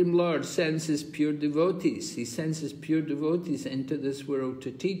Supreme Lord sends His pure devotees. He sends His pure devotees into this world to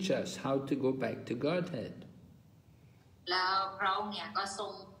teach us how to go back to Godhead. แล้วพระองค์เนี่ยก็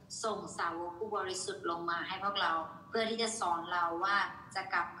ส่งสาวกผู้บริสุทธิ์ลงมาให้พวกเราเพื่อที่จะสอนเราว่าจะ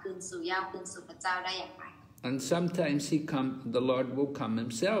กลับคืนสู่ย่าคืนสู่พระเจ้าได้อย่างไร And sometimes the Lord will come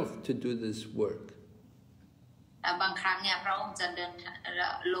Himself to do this work. แต่บางครั้งเนี่ยพระองค์จะเดิน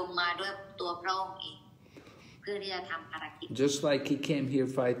ลงมาด้วยตัวพระองค์เองเพื่อที่จะทำภารกิจ Just like He came here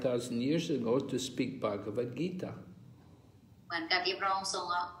 5,000 years ago to speak Bhagavad Gita. เหมือนกับที่พระองค์ทรง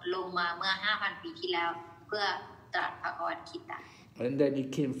ลงมาเมื่อ 5,000 ปีที่แล้วเพื่อตรัสพระวจนะ And then He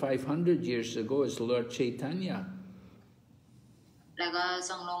came 500 years ago as Lord Chaitanya. แล้วก็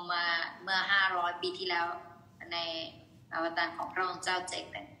ทรงลงมาเมื่อ 500 ปีที่แล้วในอวตารของพระองค์เจ้าเจต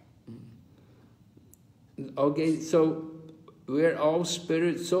น Okay, so we're all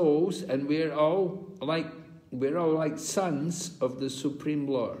spirit souls, and we're all like sons of the Supreme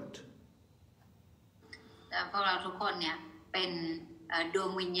Lord. แต่พวกเราทุกคนเนี่ยเป็นดว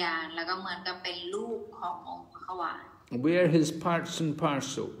งวิญญาณแล้วก็เหมือนกับเป็นลูกขององค์พระวา We are His parts and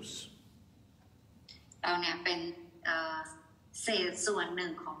parcels. เราเนี่ยเป็นเศษส่วนหนึ่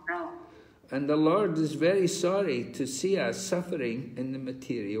งของพระองค์ And the Lord is very sorry to see us suffering in the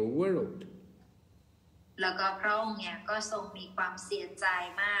material world. แล้วก็พระองค์เนี่ยก็ทรงมีความเสียใจ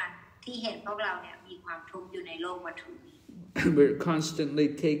มากที่เห็นพวกเราเนี่ยมีความทุกข์อยู่ในโลกวัตถุนี้ We're constantly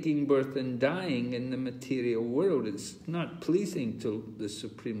taking birth and dying in the material world. It's not pleasing to the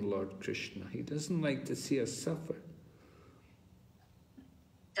Supreme Lord Krishna. He doesn't like to see us suffer.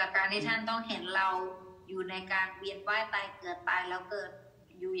 จากการที่ท่านต้องเห็นเราอยู่ในการเวียนว่ายตายเกิดตายแล้วเกิด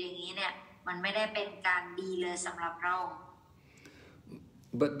อยู่อย่างนี้เนี่ยมันไม่ได้เป็นการดีเลยสำหรับพระองค์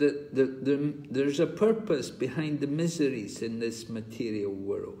But there's a purpose behind the miseries in this material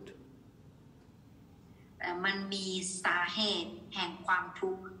world. แต่มันมีสาเหตุแห่งความ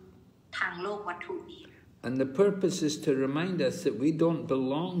ทุกข์ทางโลกวัตถุนี้ And the purpose is to remind us that we don't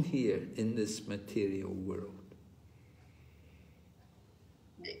belong here in this material world.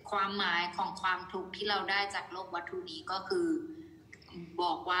 ความหมายของความทุกข์ที่เราได้จากโลกวัตถุนี้ก็คือบ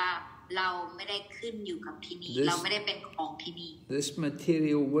อกว่าเราไม่ได้ขึ้นอยู่กับที่นี่เราไม่ได้เป็นของที่นี่ This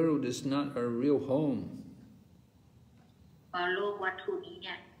material world is not our real home. เพราะโลกวัตถุนี้เ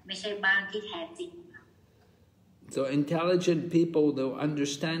นี่ยไม่ใช่บ้านที่แท้จริง So intelligent people, they'll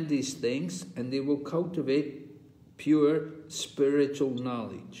understand these things and they will cultivate pure spiritual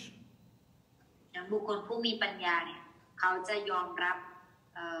knowledge. บุคคลผู้มีปัญญาเนี่ยเขาจะยอมรับ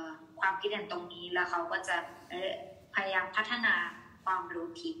ความคิดเห็นตรงนี้แล้วเขาก็จะพยายามพัฒนาความรู้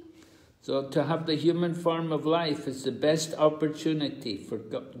ทิพย์ So to have the human form of life is the best opportunity for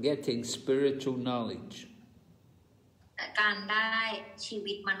getting spiritual knowledge. การได้ชี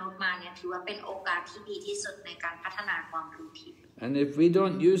วิตมนุษย์มาเนี่ยถือว่าเป็นโอกาสที่ดีที่สุดในการพัฒนาความรู้ทิพย์ And if we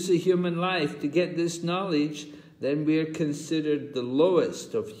don't use the human life to get this knowledge, then we are considered the lowest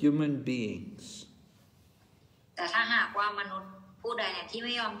of human beings. แต่ถ้าหากว่ามนุษย์ผู้ใดเนี่ยที่ไ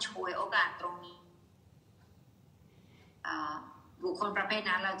ม่ยอมฉวยโอกาสตรงนี้บุคคลประเภท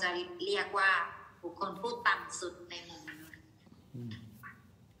นั้นเราจะเรียกว่าบุคคลผู้ต่ำสุดในหมู่มนุษย์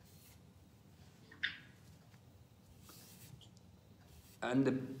And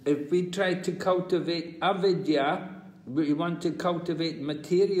if we try to cultivate avidya, we want to cultivate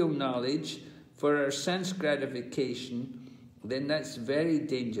material knowledge for our sense gratification, then that's very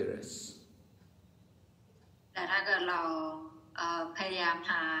dangerous. แต่ถ้าเกิดเราพยายาม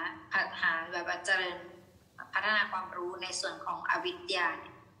หาแบบว่าเจริญพัฒนาความรู้ในส่วนของอวิทยา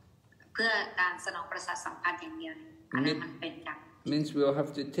เพื่อการสนองประสาทสัมผัสอย่างเดียวอันนั้นมันเป็นกรรม Means we'll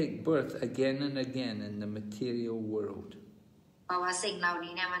have to take birth again and again in the material world. เพราะว่าสิ่งเหล่า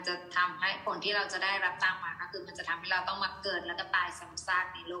นี้เนี่ยมันจะทำให้ผลที่เราจะได้รับตามมาก็คือมันจะทำให้เราต้องมาเกิดแล้วก็ตายซ้ำซาก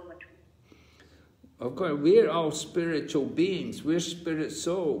ในโลกวัตถุ Of course, we're all spiritual beings. We're spirit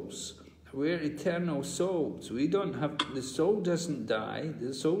souls. We're eternal souls. We don't have, the soul doesn't die,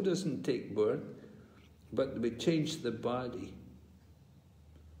 the soul doesn't take birth, but we change the body.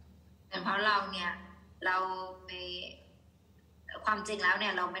 เพราะเราเนี่ยเราในความจริงแล้วเนี่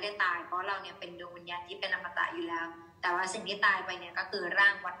ยเราไม่ได้ตายเพราะเราเนี่ยเป็นดวงวิญญาณที่เป็นอมตะอยู่แล้วแต่ว่าสิ่งที่ตายไปเนี่ยก็คือร่า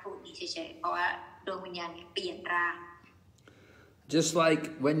งวัตถุนี้เฉยๆเพราะว่าดวงวิญญาณเนี่ยเปลี่ยนร่าง Just like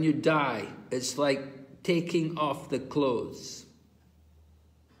when you die, it's like taking off the clothes.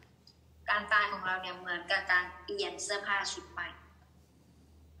 การตายของเราเนี่ยเหมือนกับการเปลี่ยนเสื้อผ้าชุดใหม่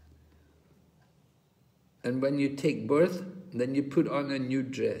And when you take birth, then you put on a new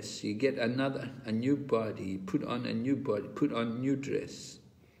dress. You get a new body. You put on a new body. Put on new dress.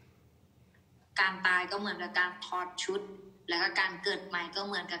 การตายก็เหมือนกับการถอดชุดแล้วก็การเกิดใหม่ก็เ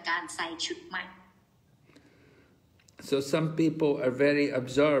หมือนกับการใส่ชุดใหม่ So some people are very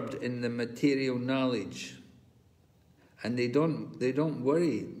absorbed in the material knowledge, and they don't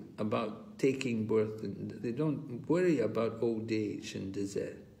worry about taking birth. They don't worry about old age and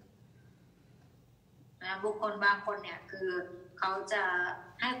death. บุคคลบางคนเนี่ยคือเขาจะ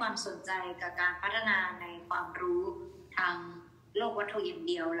ให้ความสนใจกับการพัฒนาในความรู้ทางโลกวัตถุอย่าง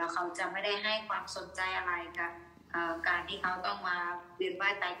เดียวแล้วเขาจะไม่ได้ให้ความสนใจอะไรกับการที่เขาต้องมาเวียนว่า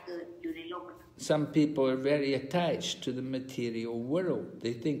ยตายเกิดอยู่ในโลกวัตถุ Some people are very attached to the material world.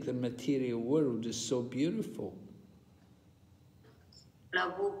 They think the material world is so beautiful. แล้ว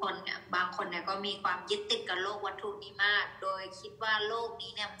บุคคลเนี่ยบางคนเนี่ยก็มีความยึดติดกับโลกวัตถุนี้มากโดยคิดว่าโลก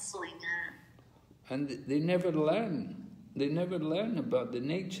นี้เนี่ยมันสวยงาม And they never learn. They never learn about the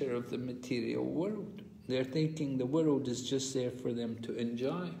nature of the material world. They're thinking the world is just there for them to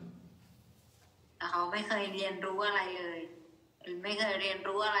enjoy. เขาไม่เคยเรียนรู้อะไรเลยไม่เคยเรียน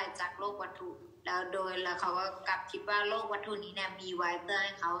รู้อะไรจากโลกวัตถุแล้วเขาก็กลับคิดว่าโลกวัตถุนี้เนี่ยมีไว้เพื่อใ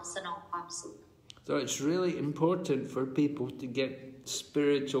ห้เขาสนองความสุข So it's really important for people to get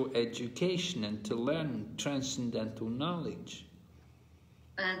spiritual education and to learn transcendental knowledge.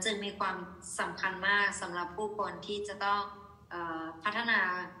 จึงมีความสำคัญมากสำหรับผู้คนที่จะต้องพัฒนา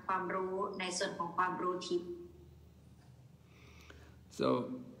ความรู้ในส่วนของความรู้ทิพย์ So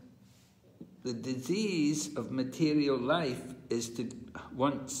the disease of material life is to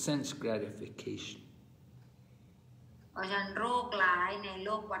want sense gratification. เพราะฉะนั้นโรคร้ายในโล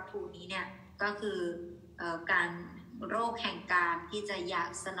กวัตถุนี้เนี่ยก็คือการโรคแห่งการที่จะอยาก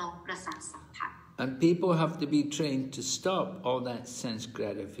สนองประสาทสัมผัส And people have to be trained to stop all that sense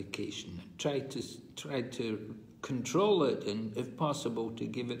gratification and try to control it and, if possible, to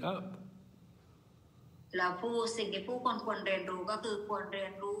give it up. แล้วสิ่งที่ผู้คนควรเรียนรู้ก็คือควรเรีย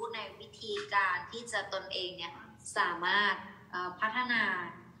นรู้ในวิธีการที่จะตนเองเนี่ยสามารถพัฒนา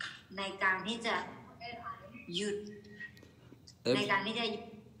ในการที่จะหยุดในการที่จะหยุด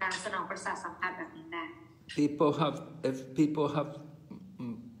การสนองประสาทสัมผัสแบบนี้ได้ If people have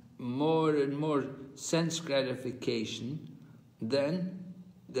more and more sense gratification, then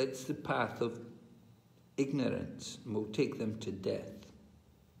that's the path of ignorance and will take them to death.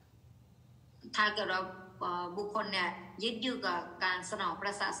 ถ้าเกิดเราบุคคลเนี่ยยึดอยู่กับการสนองปร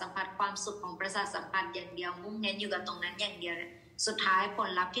ะสาทสัมผัสความสุขของประสาทสัมผัสอย่างเดียวมุ่งเน้นอยู่กับตรงนั้นอย่างเดียวเนี่ยสุดท้ายผล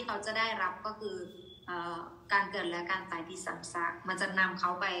ลัพธ์ที่เขาจะได้รับก็คือการเกิดและการตายที่ซ้ำซากมันจะนำเข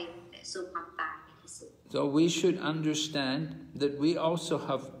าไปสู่ความตายในที่สุด So we should understand that we also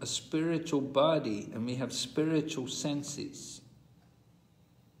have a spiritual body and we have spiritual senses.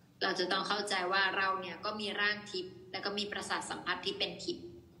 เราจะต้องเข้าใจว่าเราเนี่ยก็มีร่างทิพย์และก็มีประสาทสัมผัสที่เป็นทิพย์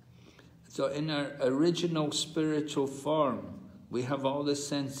So in our original spiritual form, we have all the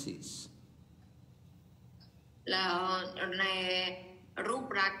senses. แล้วในรูป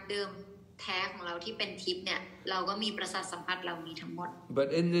ลักษณ์เดิมแท้ของเราที่เป็นทิพย์เนี่ยเราก็มีประสาทสัมผัสเหล่านี้ทั้งหมด But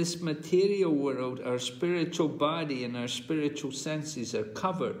in this material world, our spiritual body and our spiritual senses are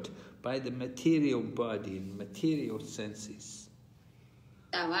covered by the material body and material senses.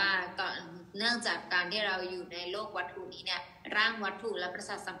 แต่ว่าเนื่องจากการที่เราอยู่ในโลกวัตถุนี้เนี่ยร่างวัตถุและประส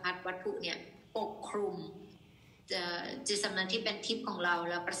าทสัมผัสวัตถุเนี่ยปกคลุมจิตสำนึกที่เป็นทิพย์ของเรา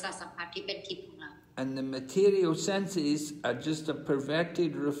และประสาทสัมผัสที่เป็นทิพย์ของเรา And the material senses are just a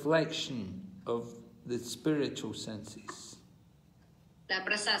perverted reflection of the spiritual senses. และป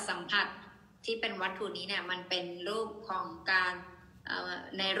ระสาทสัมผัส ที่เป็นวัตถุนี้เนี่ยมันเป็นรูปของการ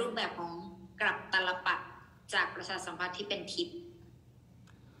ในรูปแบบของกลับตลปัดจากประสาทสัมผัสที่เป็นทิพย์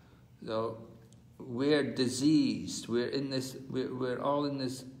So we're diseased. We're all in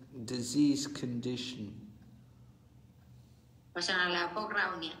this disease condition. เพราะฉะนั้นแล้วพวกเรา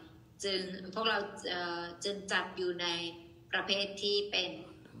จึงจัดอยู่ในประเภทที่เป็น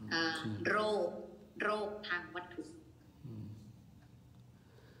โรคทางวัตถุ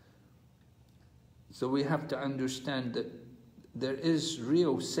So we have to understand that there is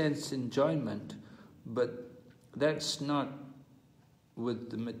real sense enjoyment, but that's not with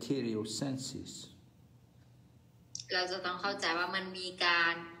the material senses. เราจะต้องเข้าใจว่ามัน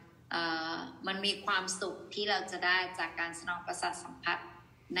มีความสุขที่เราจะได้จากการสนองประสาทสัมผัส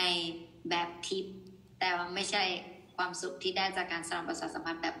ในแบบทิพย์แต่ว่าไม่ใช่ความสุขที่ได้จากการสนองประสาทสัม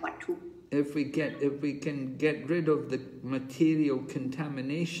ผัสแบบวัตถุ If we can get rid of the material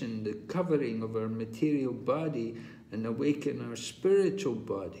contamination, the covering of our material body, and awaken our spiritual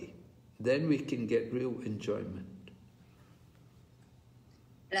body, then we can get real enjoyment.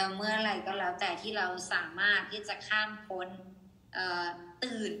 แล้วเมื่อไหร่ก็แล้วแต่ที่เราสามารถที่จะข้ามพ้น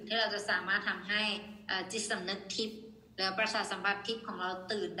ตื่นที่เราจะสามารถทำให้จิตสำนึกทิพย์แล้วประสาทสัมผัสทิพย์ของเรา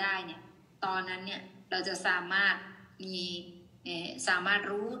ตื่นได้เนี่ยตอนนั้นเนี่ยเราจะสามารถ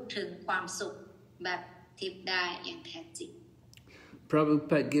รู้ถึงความสุขแบบทิพย์ได้อย่างแท้จริง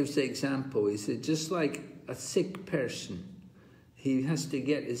Prabhupada gives the example. He said, just like a sick person, he has to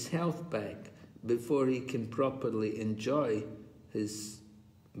get his health back before he can properly enjoy his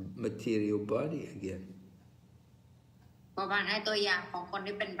material body again. พระบาทให้ตัวอย่างของคน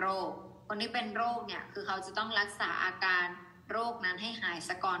ที่เป็นโรคเนี่ยคือเขาจะต้องรักษาอาการโรคนั้นให้หายซ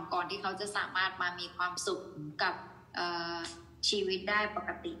ะก่อนที่เขาจะสามารถมามีความสุขกับชีวิตได้ปก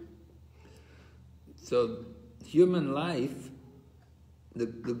ติ So human life,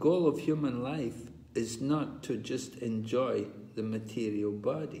 the goal of human life is not to just enjoy the material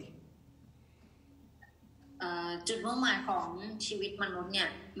body. จุดมุ่งหมายของชีวิตมนุษย์เนี่ย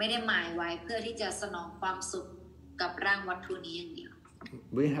ไม่ได้หมายไว้เพื่อที่จะสนองความสุขกับร่างวัตถุนี้อย่างเดียว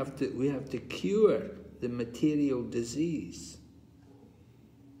We have to cure the material disease.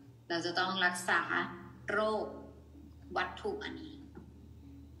 เราจะต้องรักษาโรควัตถุอันนี้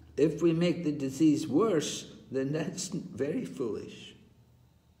If we make the disease worse, then that's very foolish.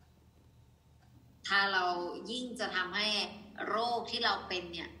 ถ้าเรายิ่งจะทำให้โรคที่เราเป็น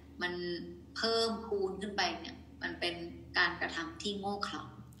เนี่ยมันเพิ่มพูนขึ้นไปเนี่ยมันเป็นการกระทำที่โง่เขลา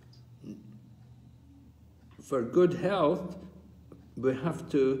For good health,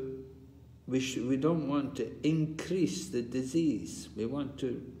 we don't want to increase the disease. We want to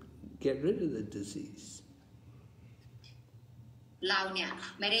get rid of the disease. เราเนี่ย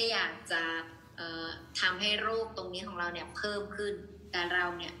ไม่ได้อยากจะทำให้โรคตรงนี้ของเราเนี่ยเพิ่มขึ้นแต่เรา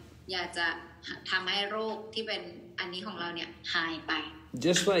เนี่ยอยากจะทำให้โรคที่เป็นอันนี้ของเราเนี่ยหายไป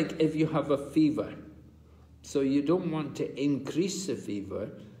Just like if you have a fever, so you don't want to increase the fever,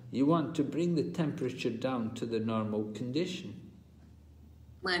 you want to bring the temperature down to the normal condition.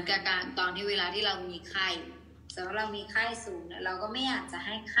 เหมือนกับการตอนที่เวลาที่เรามีไข้สมมติเรามีไข้สูงเราก็ไม่อยากจะใ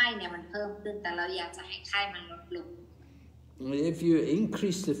ห้ไข้เนี่ยมันเพิ่มขึ้นแต่เราอยากจะให้ไข้มันลดลง If you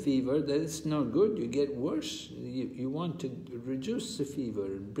increase the fever, that's not good. You get worse. You want to reduce the fever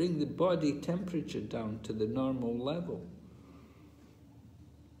and bring the body temperature down to the normal level.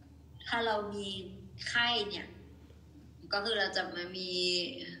 ถ้าเรามีไข้เนี่ยก็คือเราจะ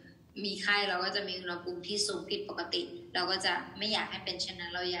มีไข้เราก็จะมีอุณหภูมิที่สูงผิดปกติเราก็จะไม่อยากให้เป็นเช่นนั้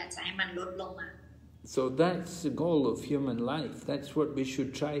นเราอยากจะให้มันลดลงมา So that's the goal of human life. That's what we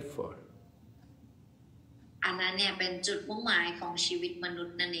should try for. อันนั้นเนี่ยเป็นจุดมุ่งหมายของชีวิตมนุษ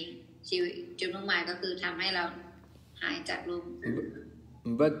ย์นั่นเองจุดมุ่งหมายก็คือทำให้เราหายจากโรค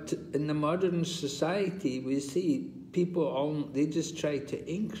But in the modern society, we see people they just try to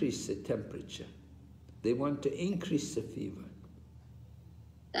increase the temperature. They want to increase the fever.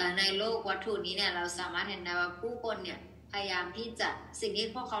 แต่ในโลกวัตถุนี้เนี่ยเราสามารถเห็นได้ว่าผู้คนเนี่ยพยายามที่จะสิ่งที่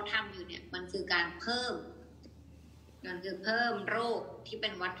พวกเขาทำอยู่เนี่ยมันคือการเพิ่มโรคที่เป็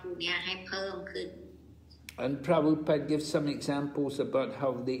นวัตถุเนี่ยให้เพิ่มขึ้น And Prabhupada gives some examples about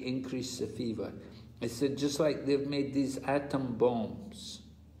how they increase the fever. He said just like they've made these atom bombs.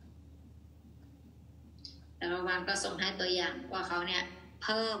 แล้วพระบาทก็ทรงให้ตัวอย่างว่าเขาเนี่ยเ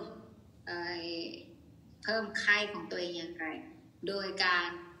พิ่มไข้ของตัวเองอย่างไรโดยการ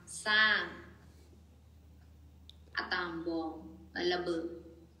สร้างอะตอมบอมระเบิด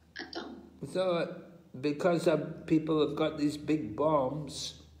อะตอม So because people have got these big bombs,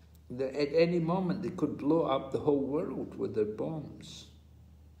 at any moment they could blow up the whole world with their bombs.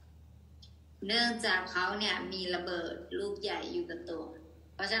 เนื่องจากเขาเนี่ยมีระเบิดลูกใหญ่อยู่กับตัว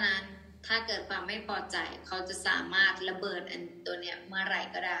เพราะฉะนั้นท ถ้าเกิดความไม่พอใจเขาจะสามารถระเบิดอันตัวเนี้ยเมื่อไหร่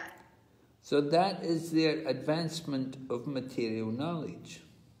ก็ได้ So that is their advancement of material knowledge.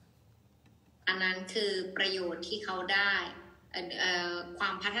 อันนั้นคือประโยชน์ที่เขาได้ควา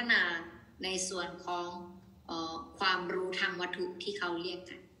มพัฒนาในส่วนของความรู้ทางวัตถุที่เขาเรียก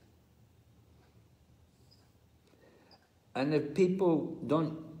กัน And if people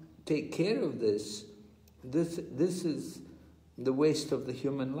don't take care of this is the waste of the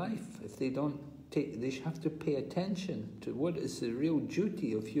human life. If they don't they have to pay attention to what is the real duty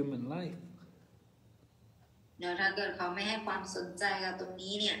of human life. แล้วถ้าเกิดเขาไม่ให้ความสนใจกับตรง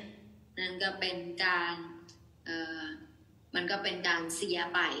นี้เนี่ยนั่นก็เป็นการมันก็เป็นการเสีย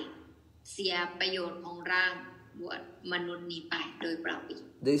ประโยชน์ของร่างมนุษย์นี้ไปโดยเปล่าประโยชน์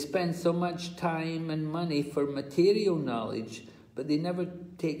They spend so much time and money for material knowledge, but they never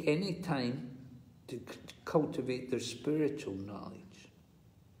take any time to cultivate their spiritual knowledge.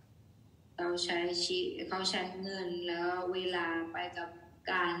 เขาใช้เงินแล้วเวลาไปกับ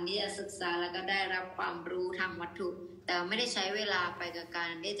การที่จะศึกษาแล้วก็ได้รับความรู้ทางวัตถุแต่ไม่ได้ใช้เวลาไปกับกา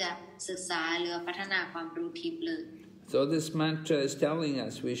รที่จะศึกษาหรือพัฒนาความรู้ทิพย์เลย So this mantra is telling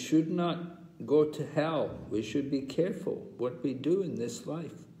us we should not go to hell. We should be careful what we do in this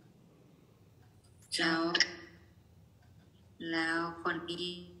life. แล้วคนที่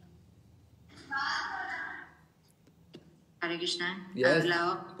Hare Krishna. Yes.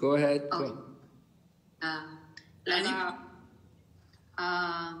 Go ahead. Go. แล้วก็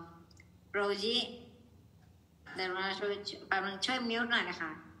โรจิเดี๋ยวเราช่วยมิวต์หน่อยนะค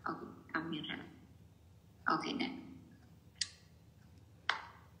ะโอเคเอามิวต์แล้วโอเคได้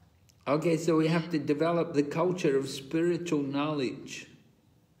Okay, so we have to develop the culture of spiritual knowledge.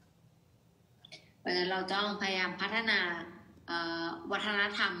 เพราะฉะนั้นเราต้องพยายามพัฒนาวัฒน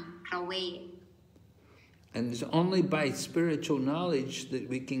ธรรมพระเวท And it's only by spiritual knowledge that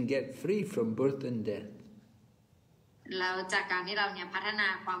we can get free from birth and death. แล้วจากการที่เราเนี่ยพัฒนา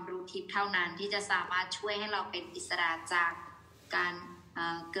ความรู้ทิพย์เท่านั้นที่จะสามารถช่วยให้เราเป็นอิสระจากการ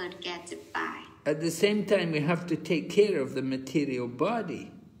เกิดแก่เจ็บตาย At the same time, we have to take care of the material body.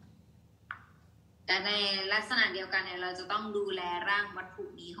 แต่ในลักษณะเดียวกันเนี่ยเราจะต้องดูแลร่างวัตถุ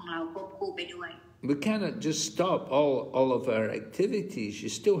นี้ของเราควบคู่ไปด้วย We cannot just stop all of our activities. You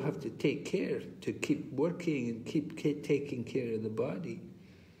still have to take care to keep working and keep taking care of the body.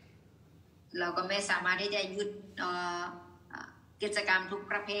 เราก็ไม่สามารถที่จะหยุดกิจกรรมทุก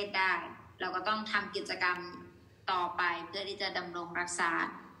ประเภทได้เราก็ต้องทำกิจกรรมต่อไปเพื่อที่จะดำรงรักษา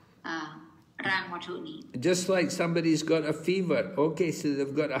ร่างวัตถุนี้ Just like somebody's got a fever, okay, so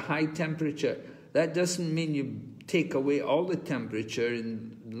they've got a high temperature. That doesn't mean you take away all the temperature and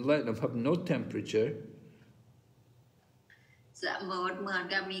let them have no temperature. เหมือน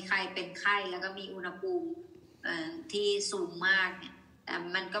กับมีใครเป็นไข้แล้วก็มีอุณหภูมิที่สูงมากเนี่ยแต่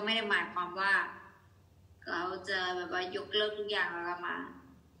มันก็ไม่ได้หมายความว่าเขาจะแบบว่ายกเลิกทุกอย่างแล้วก็มา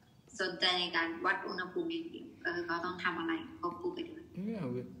สนใจในการวัดอุณหภูมิอย่างเดียวก็คือเขาต้องทำอะไรควบคู่ไปด้วย Yeah,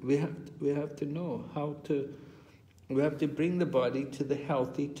 we have to know how to. We have to bring the body to the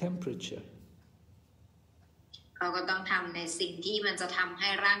healthy temperature. เขาก็ต้องทำในสิ่งที่มันจะทำให้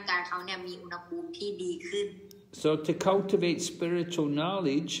ร่างกายเขาเนี่ยมีอุณหภูมิที่ดีขึ้น So to cultivate spiritual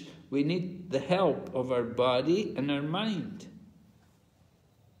knowledge, we need the help of our body and our mind.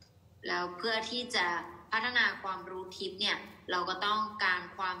 แล้วเพื่อที่จะพัฒนาความรู้ทิพย์เนี่ยเราก็ต้องการ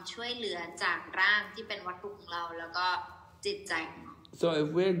ความช่วยเหลือจากร่างที่เป็นวัตถุของเราแล้วก็จิตใจของเรา So if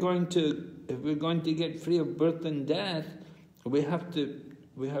we're going to get free of birth and death, we have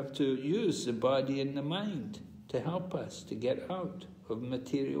to use the body and the mind to help us to get out of the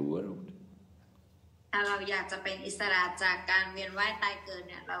material world. ถ้าเราอยากจะเป็นอิสระจากการเวียนว่ายตายเกิด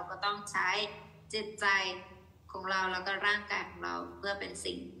เนี่ยเราก็ต้องใช้จิตใจของเราแล้วก็ร่างกายของเราเพื่อเป็น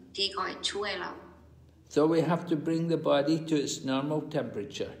สิ่งที่คอยช่วยเรา So we have to bring the body to its normal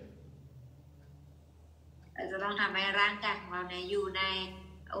temperature. เราจะต้องทำให้ร่างกายของเราเนี่ยอยู่ใน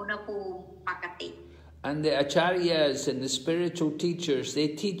อุณหภูมิปกติ And the acharyas and the spiritual teachers, they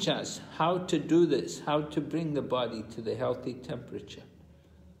teach us how to do this, how to bring the body to the healthy temperature.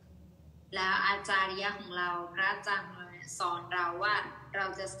 แล้วอาจารย์ของเราพระอาจารย์เราเนี่ยสอนเราว่าเรา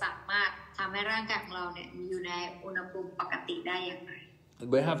จะสามารถทำให้ร่างกายของเราเนี่ยอยู่ในอุณหภูมิปกติได้อย่างไร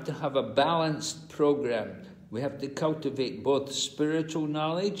We have to have a balanced program. We have to cultivate both spiritual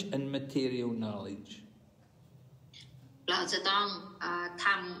knowledge and material knowledge. เราจะต้องท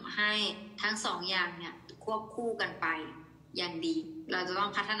ำให้ทั้งสองอย่างเนี่ยควบคู่กันไปอย่างดีเราจะต้อ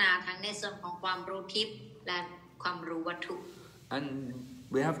งพัฒนาทั้งในส่วนของความรู้ทิพย์และความรู้วัตถุ And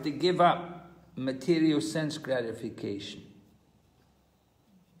we have to give up material sense gratification.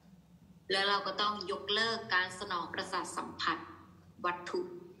 แล้วเราก็ต้องยกเลิกการสนองประสาทสัมผัสวัตถุ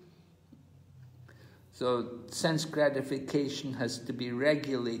So sense gratification has to be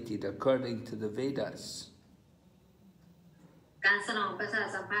regulated according to the Vedas. การสนองประสาท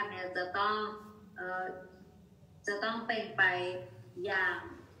สัมผัสเนี่ยจะต้องเป็นไปอ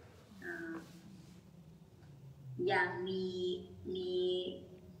ย่างมี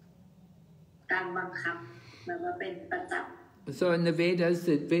การบังคับแบบว่าเป็นประจำ So in the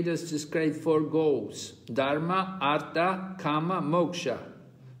Vedas describe 4 goals: Dharma, Artha, Kama, Moksha.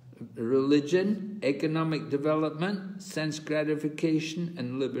 Religion, economic development, sense gratification, and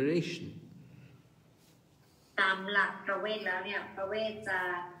liberation. ตามหลักพระเวทแล้วเนี่ยพระเวทจะ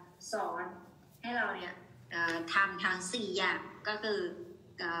สอนให้เราเนี่ยทำทั้ง4อย่างก็คือ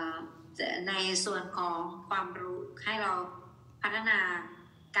ในส่วนของความรู้ให้เราพัฒนา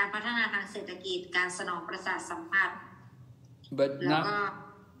ทางเศรษฐกิจการสนองประสาทสัมผัสแล้วก็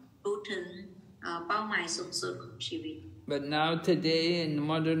รู้ถึงเป้าหมายสูงสุดของชีวิต But now today in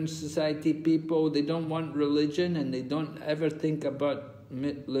modern society people they don't want religion and they don't ever think about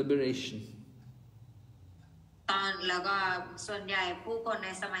liberation. แล้วก็ส่วนใหญ่ผู้คนใน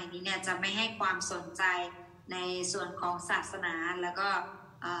สมัยนี้เนี่ยจะไม่ให้ความสนใจในส่วนของศาสนาแล้วก็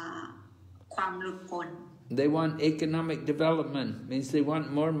ความหลุดพ้น They want economic development, means they want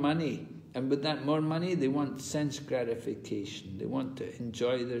more money, and with that more money they want sense gratification. They want to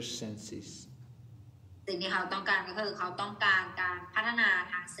enjoy their senses. สิ่งที่เขาต้องการก็คือเขาต้องการการพัฒนา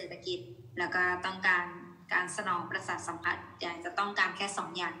ทางเศรษฐกิจแล้วก็ต้องการการสนองประสาทสัมผัสอยากจะต้องการแค่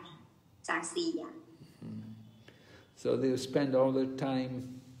2อย่างจาก4อย่าง So they'll spend all their time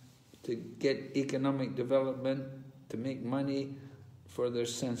to get economic development, to make money for their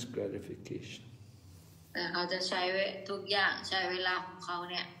sense gratification. แต่เขาจะใช้ทุกอย่างใช้เวลาของเขา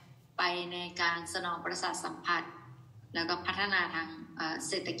เนี่ยไปในการสนองประสาทสัมผัสแล้วก็พัฒนาทาง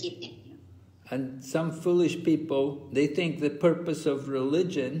เศรษฐกิจเนี่ย And some foolish people, they think the purpose of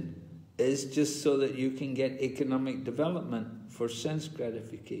religion is just so that you can get economic development for sense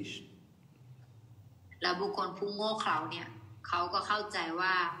gratification. แล้วบุคคลผู้โง่เขลาเนี่ยเขาก็เข้าใจว่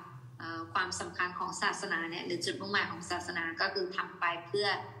าความสำคัญของศาสนาเนี่ยหรือจุดมุ่งหมายของศาสนาก็คือทำไปเพื่อ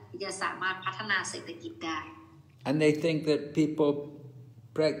ที่จะสามารถพัฒนาเศรษฐกิจได้ And they think that people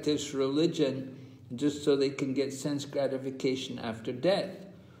practice religion just so they can get sense gratification after death.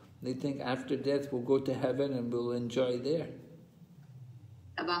 They think after death we'll go to heaven and we'll enjoy there.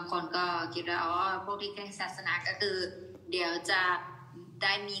 แต่บางคนก็คิดว่าพวกที่เคร่งศาสนาก็คือเดี๋ยวจะไ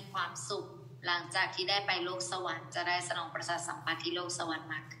ด้มีความสุขหลังจากที่ได้ไปโลกสวรรค์จะได้สนองประสาทสัมผัสที่โลกสวรรค์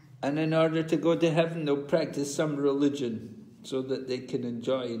มาก And in order to go to heaven they'll practice some religion so that they can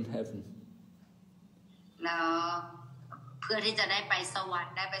enjoy in heaven. แล้วเพื่อที่จะได้ไปสวรร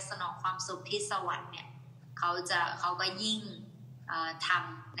ค์ได้ไปสนองความสุขที่สวรรค์เนี่ยเขาก็ยิ่งท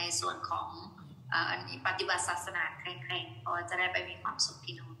ำในส่วนของปฏิบัติศาสนาเคร่งๆเพราะว่าจะได้ไปมีความสุข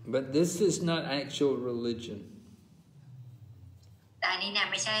ที่นู่น But this is not actual religion. แต่อันนี้เนี่ย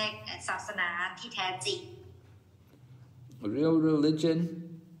ไม่ใช่ศาสนาที่แท้จริง Real religion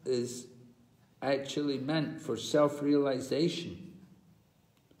is actually meant for self-realization.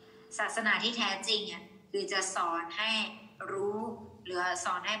 ศาสนาที่แท้จริงเนี่ยคือจะสอนให้รู้หรือส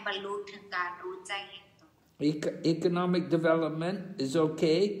อนให้บรรลุถึงการรู้แจ้งเห็นตน Economic development is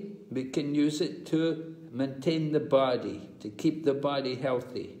okay. We can use it to maintain the body, to keep the body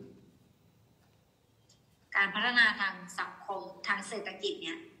healthy. การพัฒนาทางสังคมทางเศรษฐกิจเ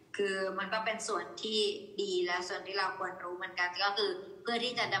นี่ยคือมันก็เป็นส่วนที่ดีและส่วนที่เราควรรู้เหมือนกันก็คือเพื่อ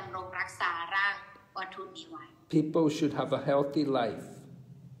ที่จะดำรงรักษาร่างวัตถุนี้ไว้ People should have a healthy life.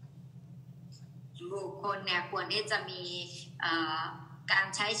 บุคคลเนี่ยควรที่จะมีการ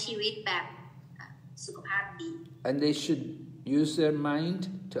ใช้ชีวิตแบบสุขภาพดี And they should use their mind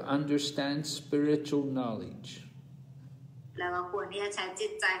to understand spiritual knowledge. แล้วก็ควรที่จะใช้จิ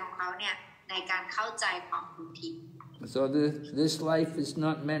ตใจของเขาเนี่ยในการเข้าใจความรู้ทิพย์ So this life is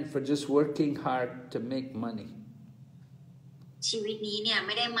not meant for just working hard to make money. ชีวิตนี้เนี่ยไ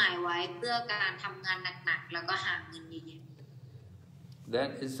ม่ได้หมายไว้เพื่อการทำงานหนักๆแล้วก็หาเงินเยอะ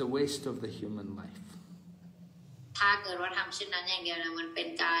That is the waste of the human life. ๆถ้าเกิดว่าทำเช่นนั้นอย่างเดียวนะมันเป็น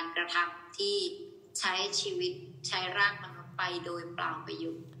การกระทำที่ใช้ชีวิตใช้ร่างมนุษย์ไปโดยเปล่าประโย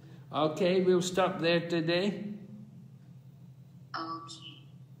ชน์ Okay, we'll stop there today. โอเค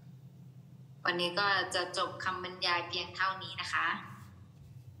วันนี้ก็จะจบคำบรรยายเพียงเท่านี้นะคะ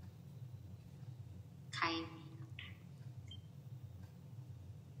ใคร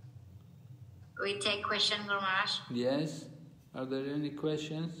We take question Gurmash Yes. Are there any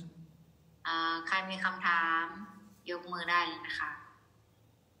questions? ใครมีคำถามยกมือได้เลยนะคะ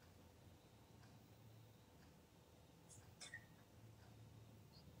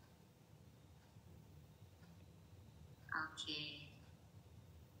โอเค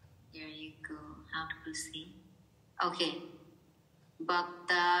Here you go how to say okay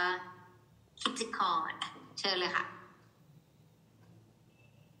Bhakta Kittikon เชิญเลยค่ะ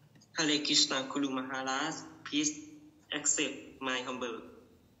Hare Krishna Guru Maharaj, please accept my humble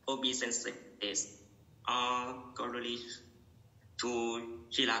obeisances. All glory to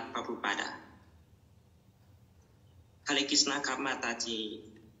Srila Prabhupada. Hare Krishna ครับมาตาจี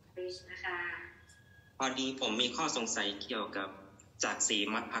Krishna ค่ะ พอดีผมมีข้อสงสัยเกี่ยวกับจากสี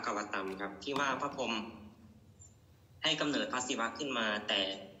มัทภควตรครับที่ว่าพระพรหมให้กำเนิดพระศิวะขึ้นมาแต่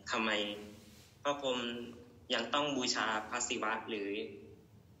ทำไมพระพรหมยังต้องบูชาพระศิวะหรือ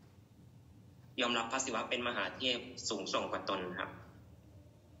ยอมรับพระศิวะเป็นมหาเทพสูงส่งกว่าตนครับ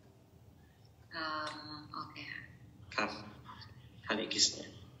โอเคครับ Hare Krishna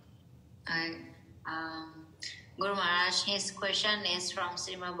Guru Maharaj, his question is from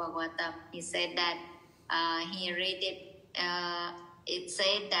Srimad Bhagavatam. He said that he read it. It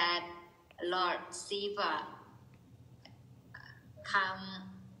said that Lord Shiva come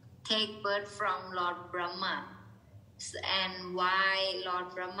take birth from Lord Brahma, and why Lord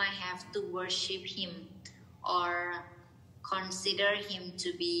Brahma have to worship him or consider him to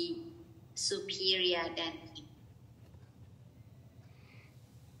be superior than him.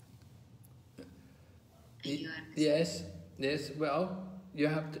 Yes. Well, you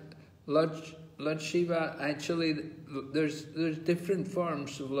have to. Lord Shiva, actually, there's different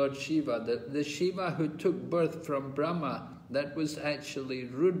forms of Lord Shiva. The Shiva who took birth from Brahma, that was actually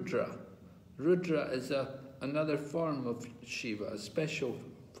Rudra. Rudra is another form of Shiva, a special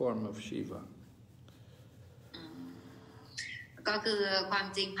form of Shiva. ก็คือความ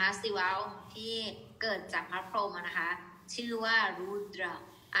จริงพระศิวะที่เกิดจากพระพรหมนะคะชื่อว่ารุดรา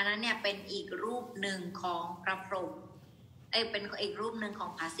อันนั้นเนี่ยเป็นอีกรูปหนึ่งของพระพรหมเป็นอีกรูปหนึ่งของ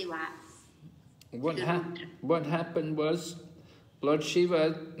พระศิวะ What happened was Lord Shiva,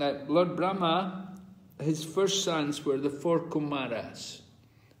 Lord Brahma, his first sons were the 4 Kumaras,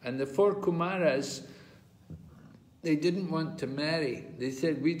 and the 4 Kumaras, they didn't want to marry. They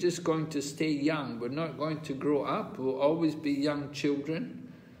said, we're just going to stay young. We're not going to grow up. We'll always be young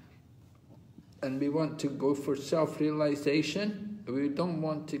children. And we want to go for self-realization. We don't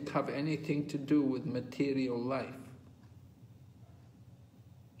want to have anything to do with material life.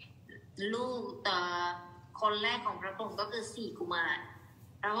 ลูกคนแรกของพระพรหมก็คือ4กุมาร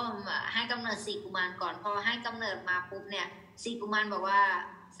พระพรหมให้กำเนิด4กุมารก่อนพอให้กำเนิดมาปุ๊บเนี่ย4กุมารบอกว่า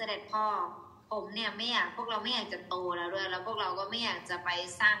เสด็จพ่อผมเนี่ยไม่อยากพวกเราไม่อยากจะโตแล้วด้วยแล้วพวกเราก็ไม่อยากจะไป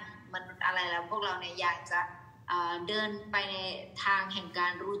สร้างมนุษย์อะไรแล้วพวกเราเนี่ยอยากจะเดินไปในทางแห่งกา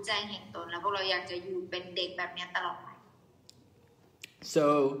รรู้แจ้งแห่งตนแล้วพวกเราอยากจะอยู่เป็นเด็กแบบนี้ตลอดไป So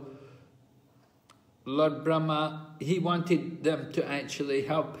Lord Brahma, he wanted them to actually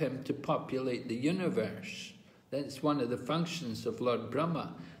help him to populate the universe. That's one of the functions of Lord Brahma,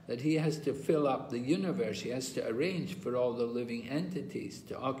 that he has to fill up the universe. He has to arrange for all the living entities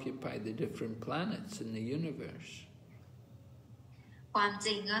to occupy the different planets in the universe. ความจ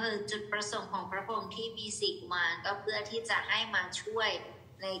ริงก็คือจุดประสงค์ของพระพรหมที่มี4กุมารก็เพื่อที่จะให้มาช่วย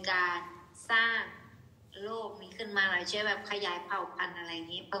ในการสร้างโลกนี้ขึ้นมาหน่อยช่วยแบบขยายเผ่าพันธุ์อะไรอย่า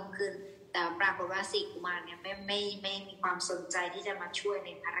งนี้เพิ่มขึ้นแต่ปรากฏว่า4กุมารเนี่ยไม่มีความสนใจที่จะมาช่วยใน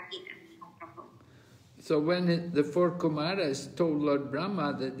ภารกิจอันนี้ของพระพรหม So when the 4 Kumaras told Lord Brahma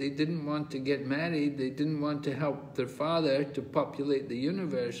that they didn't want to get married, they didn't want to help their father to populate the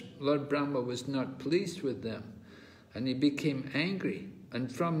universe, Lord Brahma was not pleased with them. And he became angry. And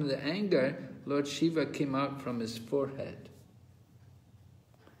from the anger, Lord Shiva came out from his forehead.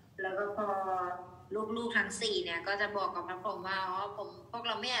 แล้วก็พอลูกๆทั้ง4เนี่ยก็จะบอกกับพระพรหมว่าพวกเ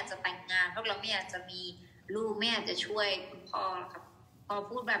ราไม่อยากจะแต่งงานพวกเราไม่อยากจะมีลูกไม่อยากจะช่วยคุณพ่อครับพอ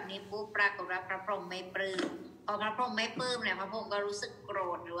พูดแบบนี้ปุ๊บปรากฏว่าพระพรหมไม่ปลื้มพอพระพรหมไม่ปลื้มเนี่ยพระพรหมก็รู้สึกโกร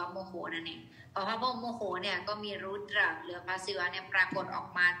ธหรือว่าโมโหนั่นเองพอพระพรหมโมโหเนี่ยก็มีรุดราหรือพระศิวะเนี่ยปรากฏออก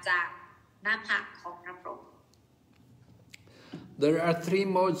มาจากหน้าผากของพระพรหม There are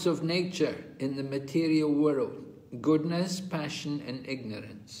 3 modes of nature in the material world: goodness, passion, and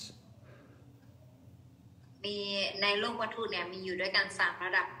ignorance. มีในโลกวัตถุเนี่ยมีอยู่ด้วยกัน3ร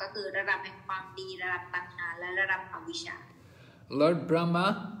ะดับก็คือระดับแห่งความดีระดับตัณหาและระดับอวิชชา Lord Brahma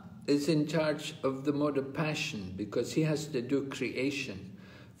is in charge of the mode of passion because he has to do creation.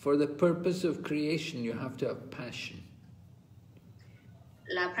 For the purpose of creation, you have to have passion.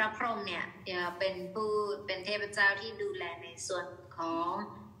 และพระพรหมเนี่ยเป็นเทพเจ้าที่ดูแลในส่วนของ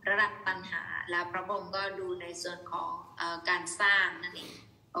ระดับตัณหาและพระพรหมก็ดูในส่วนของการสร้างนั่นเอง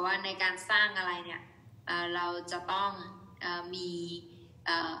เพราะว่าในการสร้างอะไรเนี่ยเราจะต้องมี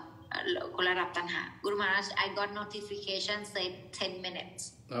ระดับตัณหา Guru Maharaj, I got notification said 10 minutes.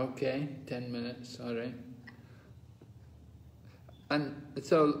 Okay, 10 minutes, all right. And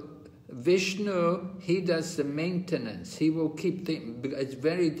so Vishnu, he does the maintenance. He will keep things. It's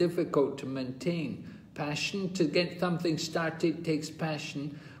very difficult to maintain. Passion, to get something started takes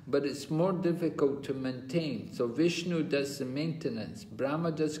passion, but it's more difficult to maintain. So Vishnu does the maintenance.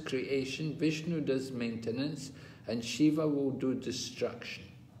 Brahma does creation, Vishnu does maintenance, and Shiva will do destruction.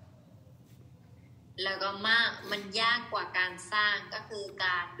 แล้วก็มันยากกว่าการสร้างก็คือก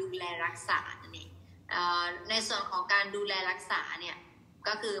ารดูแลรักษาเนี่ยในส่วนของการดูแลรักษาเนี่ย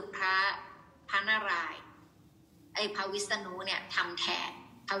ก็คือพระนารายณ์พระวิษณุเนี่ยทำแทน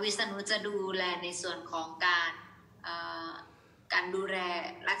พระวิษณุจะดูแลในส่วนของการดูแล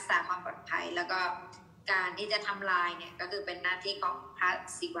รักษาความปลอดภัยแล้วก็การที่จะทำลายเนี่ยก็คือเป็นหน้าที่ของพระ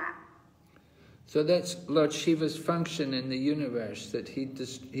ศิวะ So that's Lord Shiva's function in the universe, that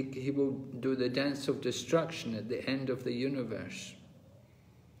he will do the dance of destruction at the end of the universe.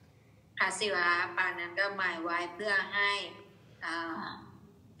 พระศิวะปางนั้นก็หมายไว้เพื่อให้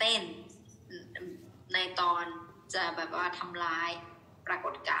เต้นในตอนจะแบบว่าทำลายปราก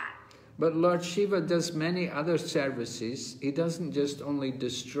ฏการณ์ But Lord Shiva does many other services. He doesn't just only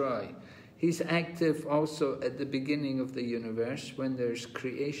destroy. He's active also at the beginning of the universe when there's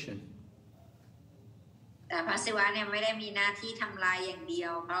creation. แต่พระศิวะเนี่ยไม่ได้มีหน้าที่ทำลายอย่างเดีย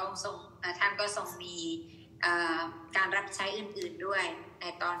วเพราะท่านก็ทรงมีการรับใช้อื่นๆด้วยใน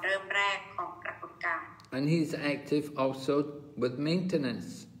ตอนเริ่มแรกของปรากฏการณ์ And he's active also with maintenance.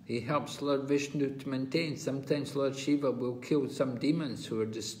 He helps Lord Vishnu to maintain. Sometimes Lord Shiva will kill some demons who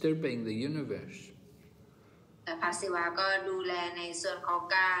are disturbing the universe. แต่พระศิวะก็ดูแลในส่วนของ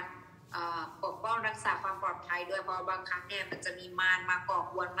การปกป้องรักษาความปลอดภัยด้วยเพราะบางครั้งเนี่ยมันจะมีมารมาก่อ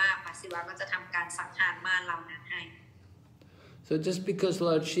กวนมากพระศิวะก็จะทำการสังหารมารเหล่านั้นให้ So just because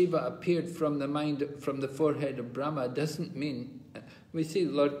Lord Shiva appeared from the forehead of Brahma doesn't mean. We see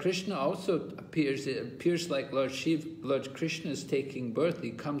Lord Krishna also appears. It appears like Lord Krishna is taking birth.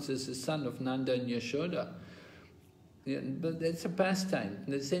 He comes as the son of Nanda and Yashoda. Yeah, but it's a pastime.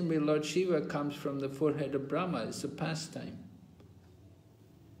 In the same way, Lord Shiva comes from the forehead of Brahma. It's a pastime.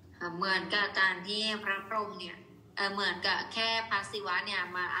 เหมือนกับการที่พระพรหมเนี่ยเหมือนกับแค่พระศิวะเนี่ย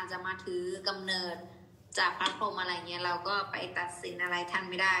อาจจะมาถือกำเนิดจากพระพรหมอะไรเงี้ยเราก็ไปตัดสินอะไรท่าน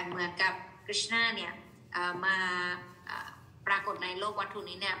ไม่ได้เหมือนกับกฤษณะเนี่ยมาปรากฏในโลกวัตถุ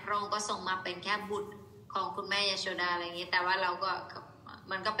นี้เนี่ยพระองค์ก็ทรงมาเป็นแค่บุตรของคุณแม่ยโสดาอะไรเงี้ยแต่ว่าเราก็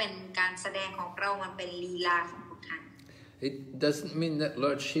มันก็เป็นการแสดงของพระองค์มันเป็นลีลาของพระท่าน It doesn't mean that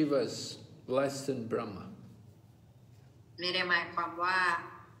Lord Shiva is less than Brahma. ไม่ได้หมายความว่า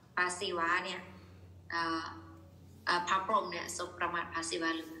พระศิวะเนี่ยพระพรหมเนี่ยทรงประมาทพระศิวะ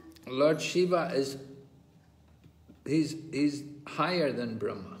หรือ Lord Shiva is he's higher than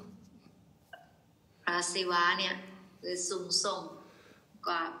Brahma. พระศิวะเนี่ยคือสูงส่งก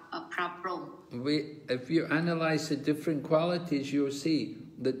ว่าพระพรหม If you analyze the different qualities, you'll see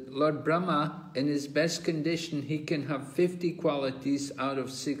that Lord Brahma, in his best condition, he can have 50 qualities out of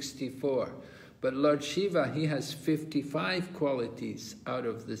 64. But Lord Shiva, he has 55 qualities out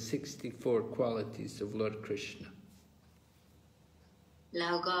of the 64 qualities of Lord Krishna. แล้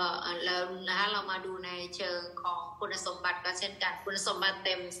วถ้าเรามาดูในเชิงของคุณสมบัติก็เช่นกันคุณสมบัติเ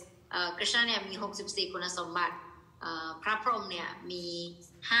ต็มกฤษณะเนี่ยมี64คุณสมบัติพระพรหมเนี่ยมี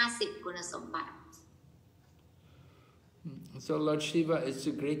50คุณสมบัติ So Lord Shiva is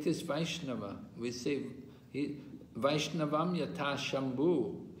the greatest Vaishnava. We say Vaishnavam Yatha Shambhu.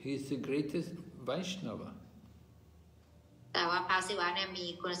 He is the greatest Vaishnava. แต่ว่าพระศิวะเนี่ยมี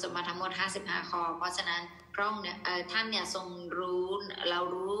คุณสมบัติทั้งหมด55ข้อเพราะฉะนั้นพระองค์เนี่ยท่านเนี่ยทรงรู้เรา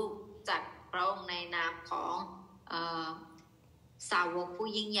รู้จากพระองค์ในนามของสาวกผู้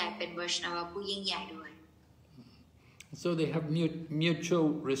ยิ่งใหญ่เป็นวัชนวะผู้ยิ่งใหญ่ด้วย So they have mutual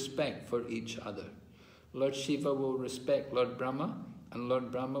respect for each other. Lord Shiva will respect Lord Brahma, and Lord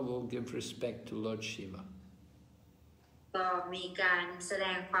Brahma will give respect to Lord Shiva. ก็มีการแสด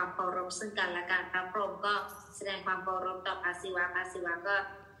งความเคารพซึ่งกันและกันพระพรหมก็แสดงความเคารพต่อพระศิวะพระศิวะก็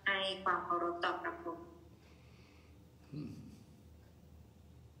ให้ความเคารพต่อพระพรหม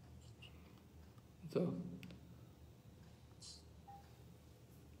So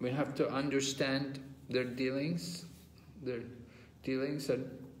we have to understand their dealings. Their dealings are,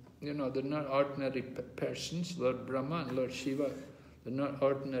 they're not ordinary persons. Lord Brahma and Lord Shiva, they're not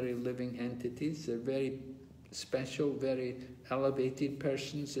ordinary living entities. They're very special, very elevated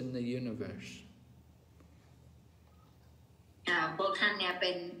persons in the universe. พวกท่านเนี่ยเ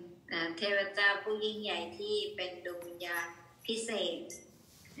ป็นเทพเจ้าผู้ยิ่งใหญ่ที่เป็นดวงวิญญาณพิเศษ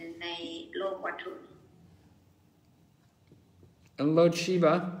ในโลกวัตถุ And Lord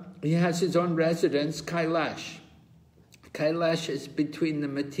Shiva, he has his own residence, Kailash. Kailash is between the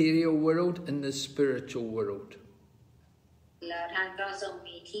material world and the spiritual world. แล้วท่านก็ทรง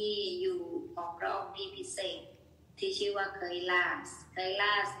มีที่อยู่ของพระองค์ที่พิเศษที่ชื่อว่าเคยลาสเ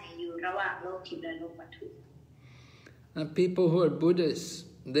นี่ยอยู่ระหว่างโลกทิพย์และโลกวัตถุ And people who are Buddhists,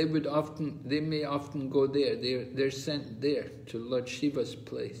 they may often go there. They're sent there to Lord Shiva's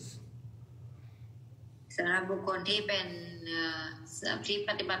place. สำหรับบุคคลที่เป็นที่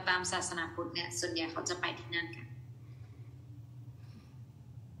ปฏิบัติตามศาสนาพุทธเนี่ยส่วนใหญ่เขาจะไปที่นั่นค่ะ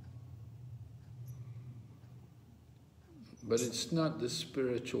But it's not the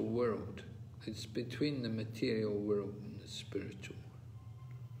spiritual world. It's between the material world and the spiritual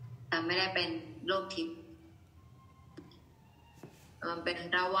world. ไม่ได้เป็นโลกทิพย์มันเป็น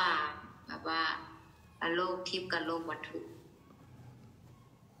ระหว่างแบบว่าโลกทิพย์กับโลกวัตถุ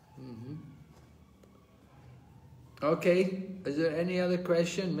Okay, is there any other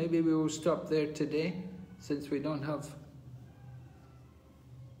question? Maybe we will stop there today, since we don't have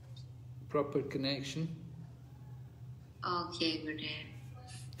proper connection. Okay, good.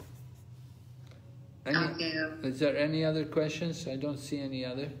 Is there any other questions? I don't see any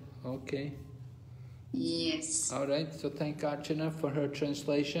other. Okay. Yes. All right, so thank Archana for her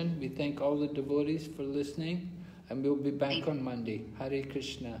translation. We thank all the devotees for listening, and we'll be back on Monday. Hare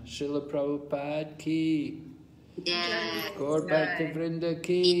Krishna. Srila Prabhupada ki. Yes. Gaur Bhakti Vrinda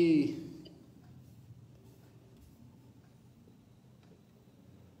ki.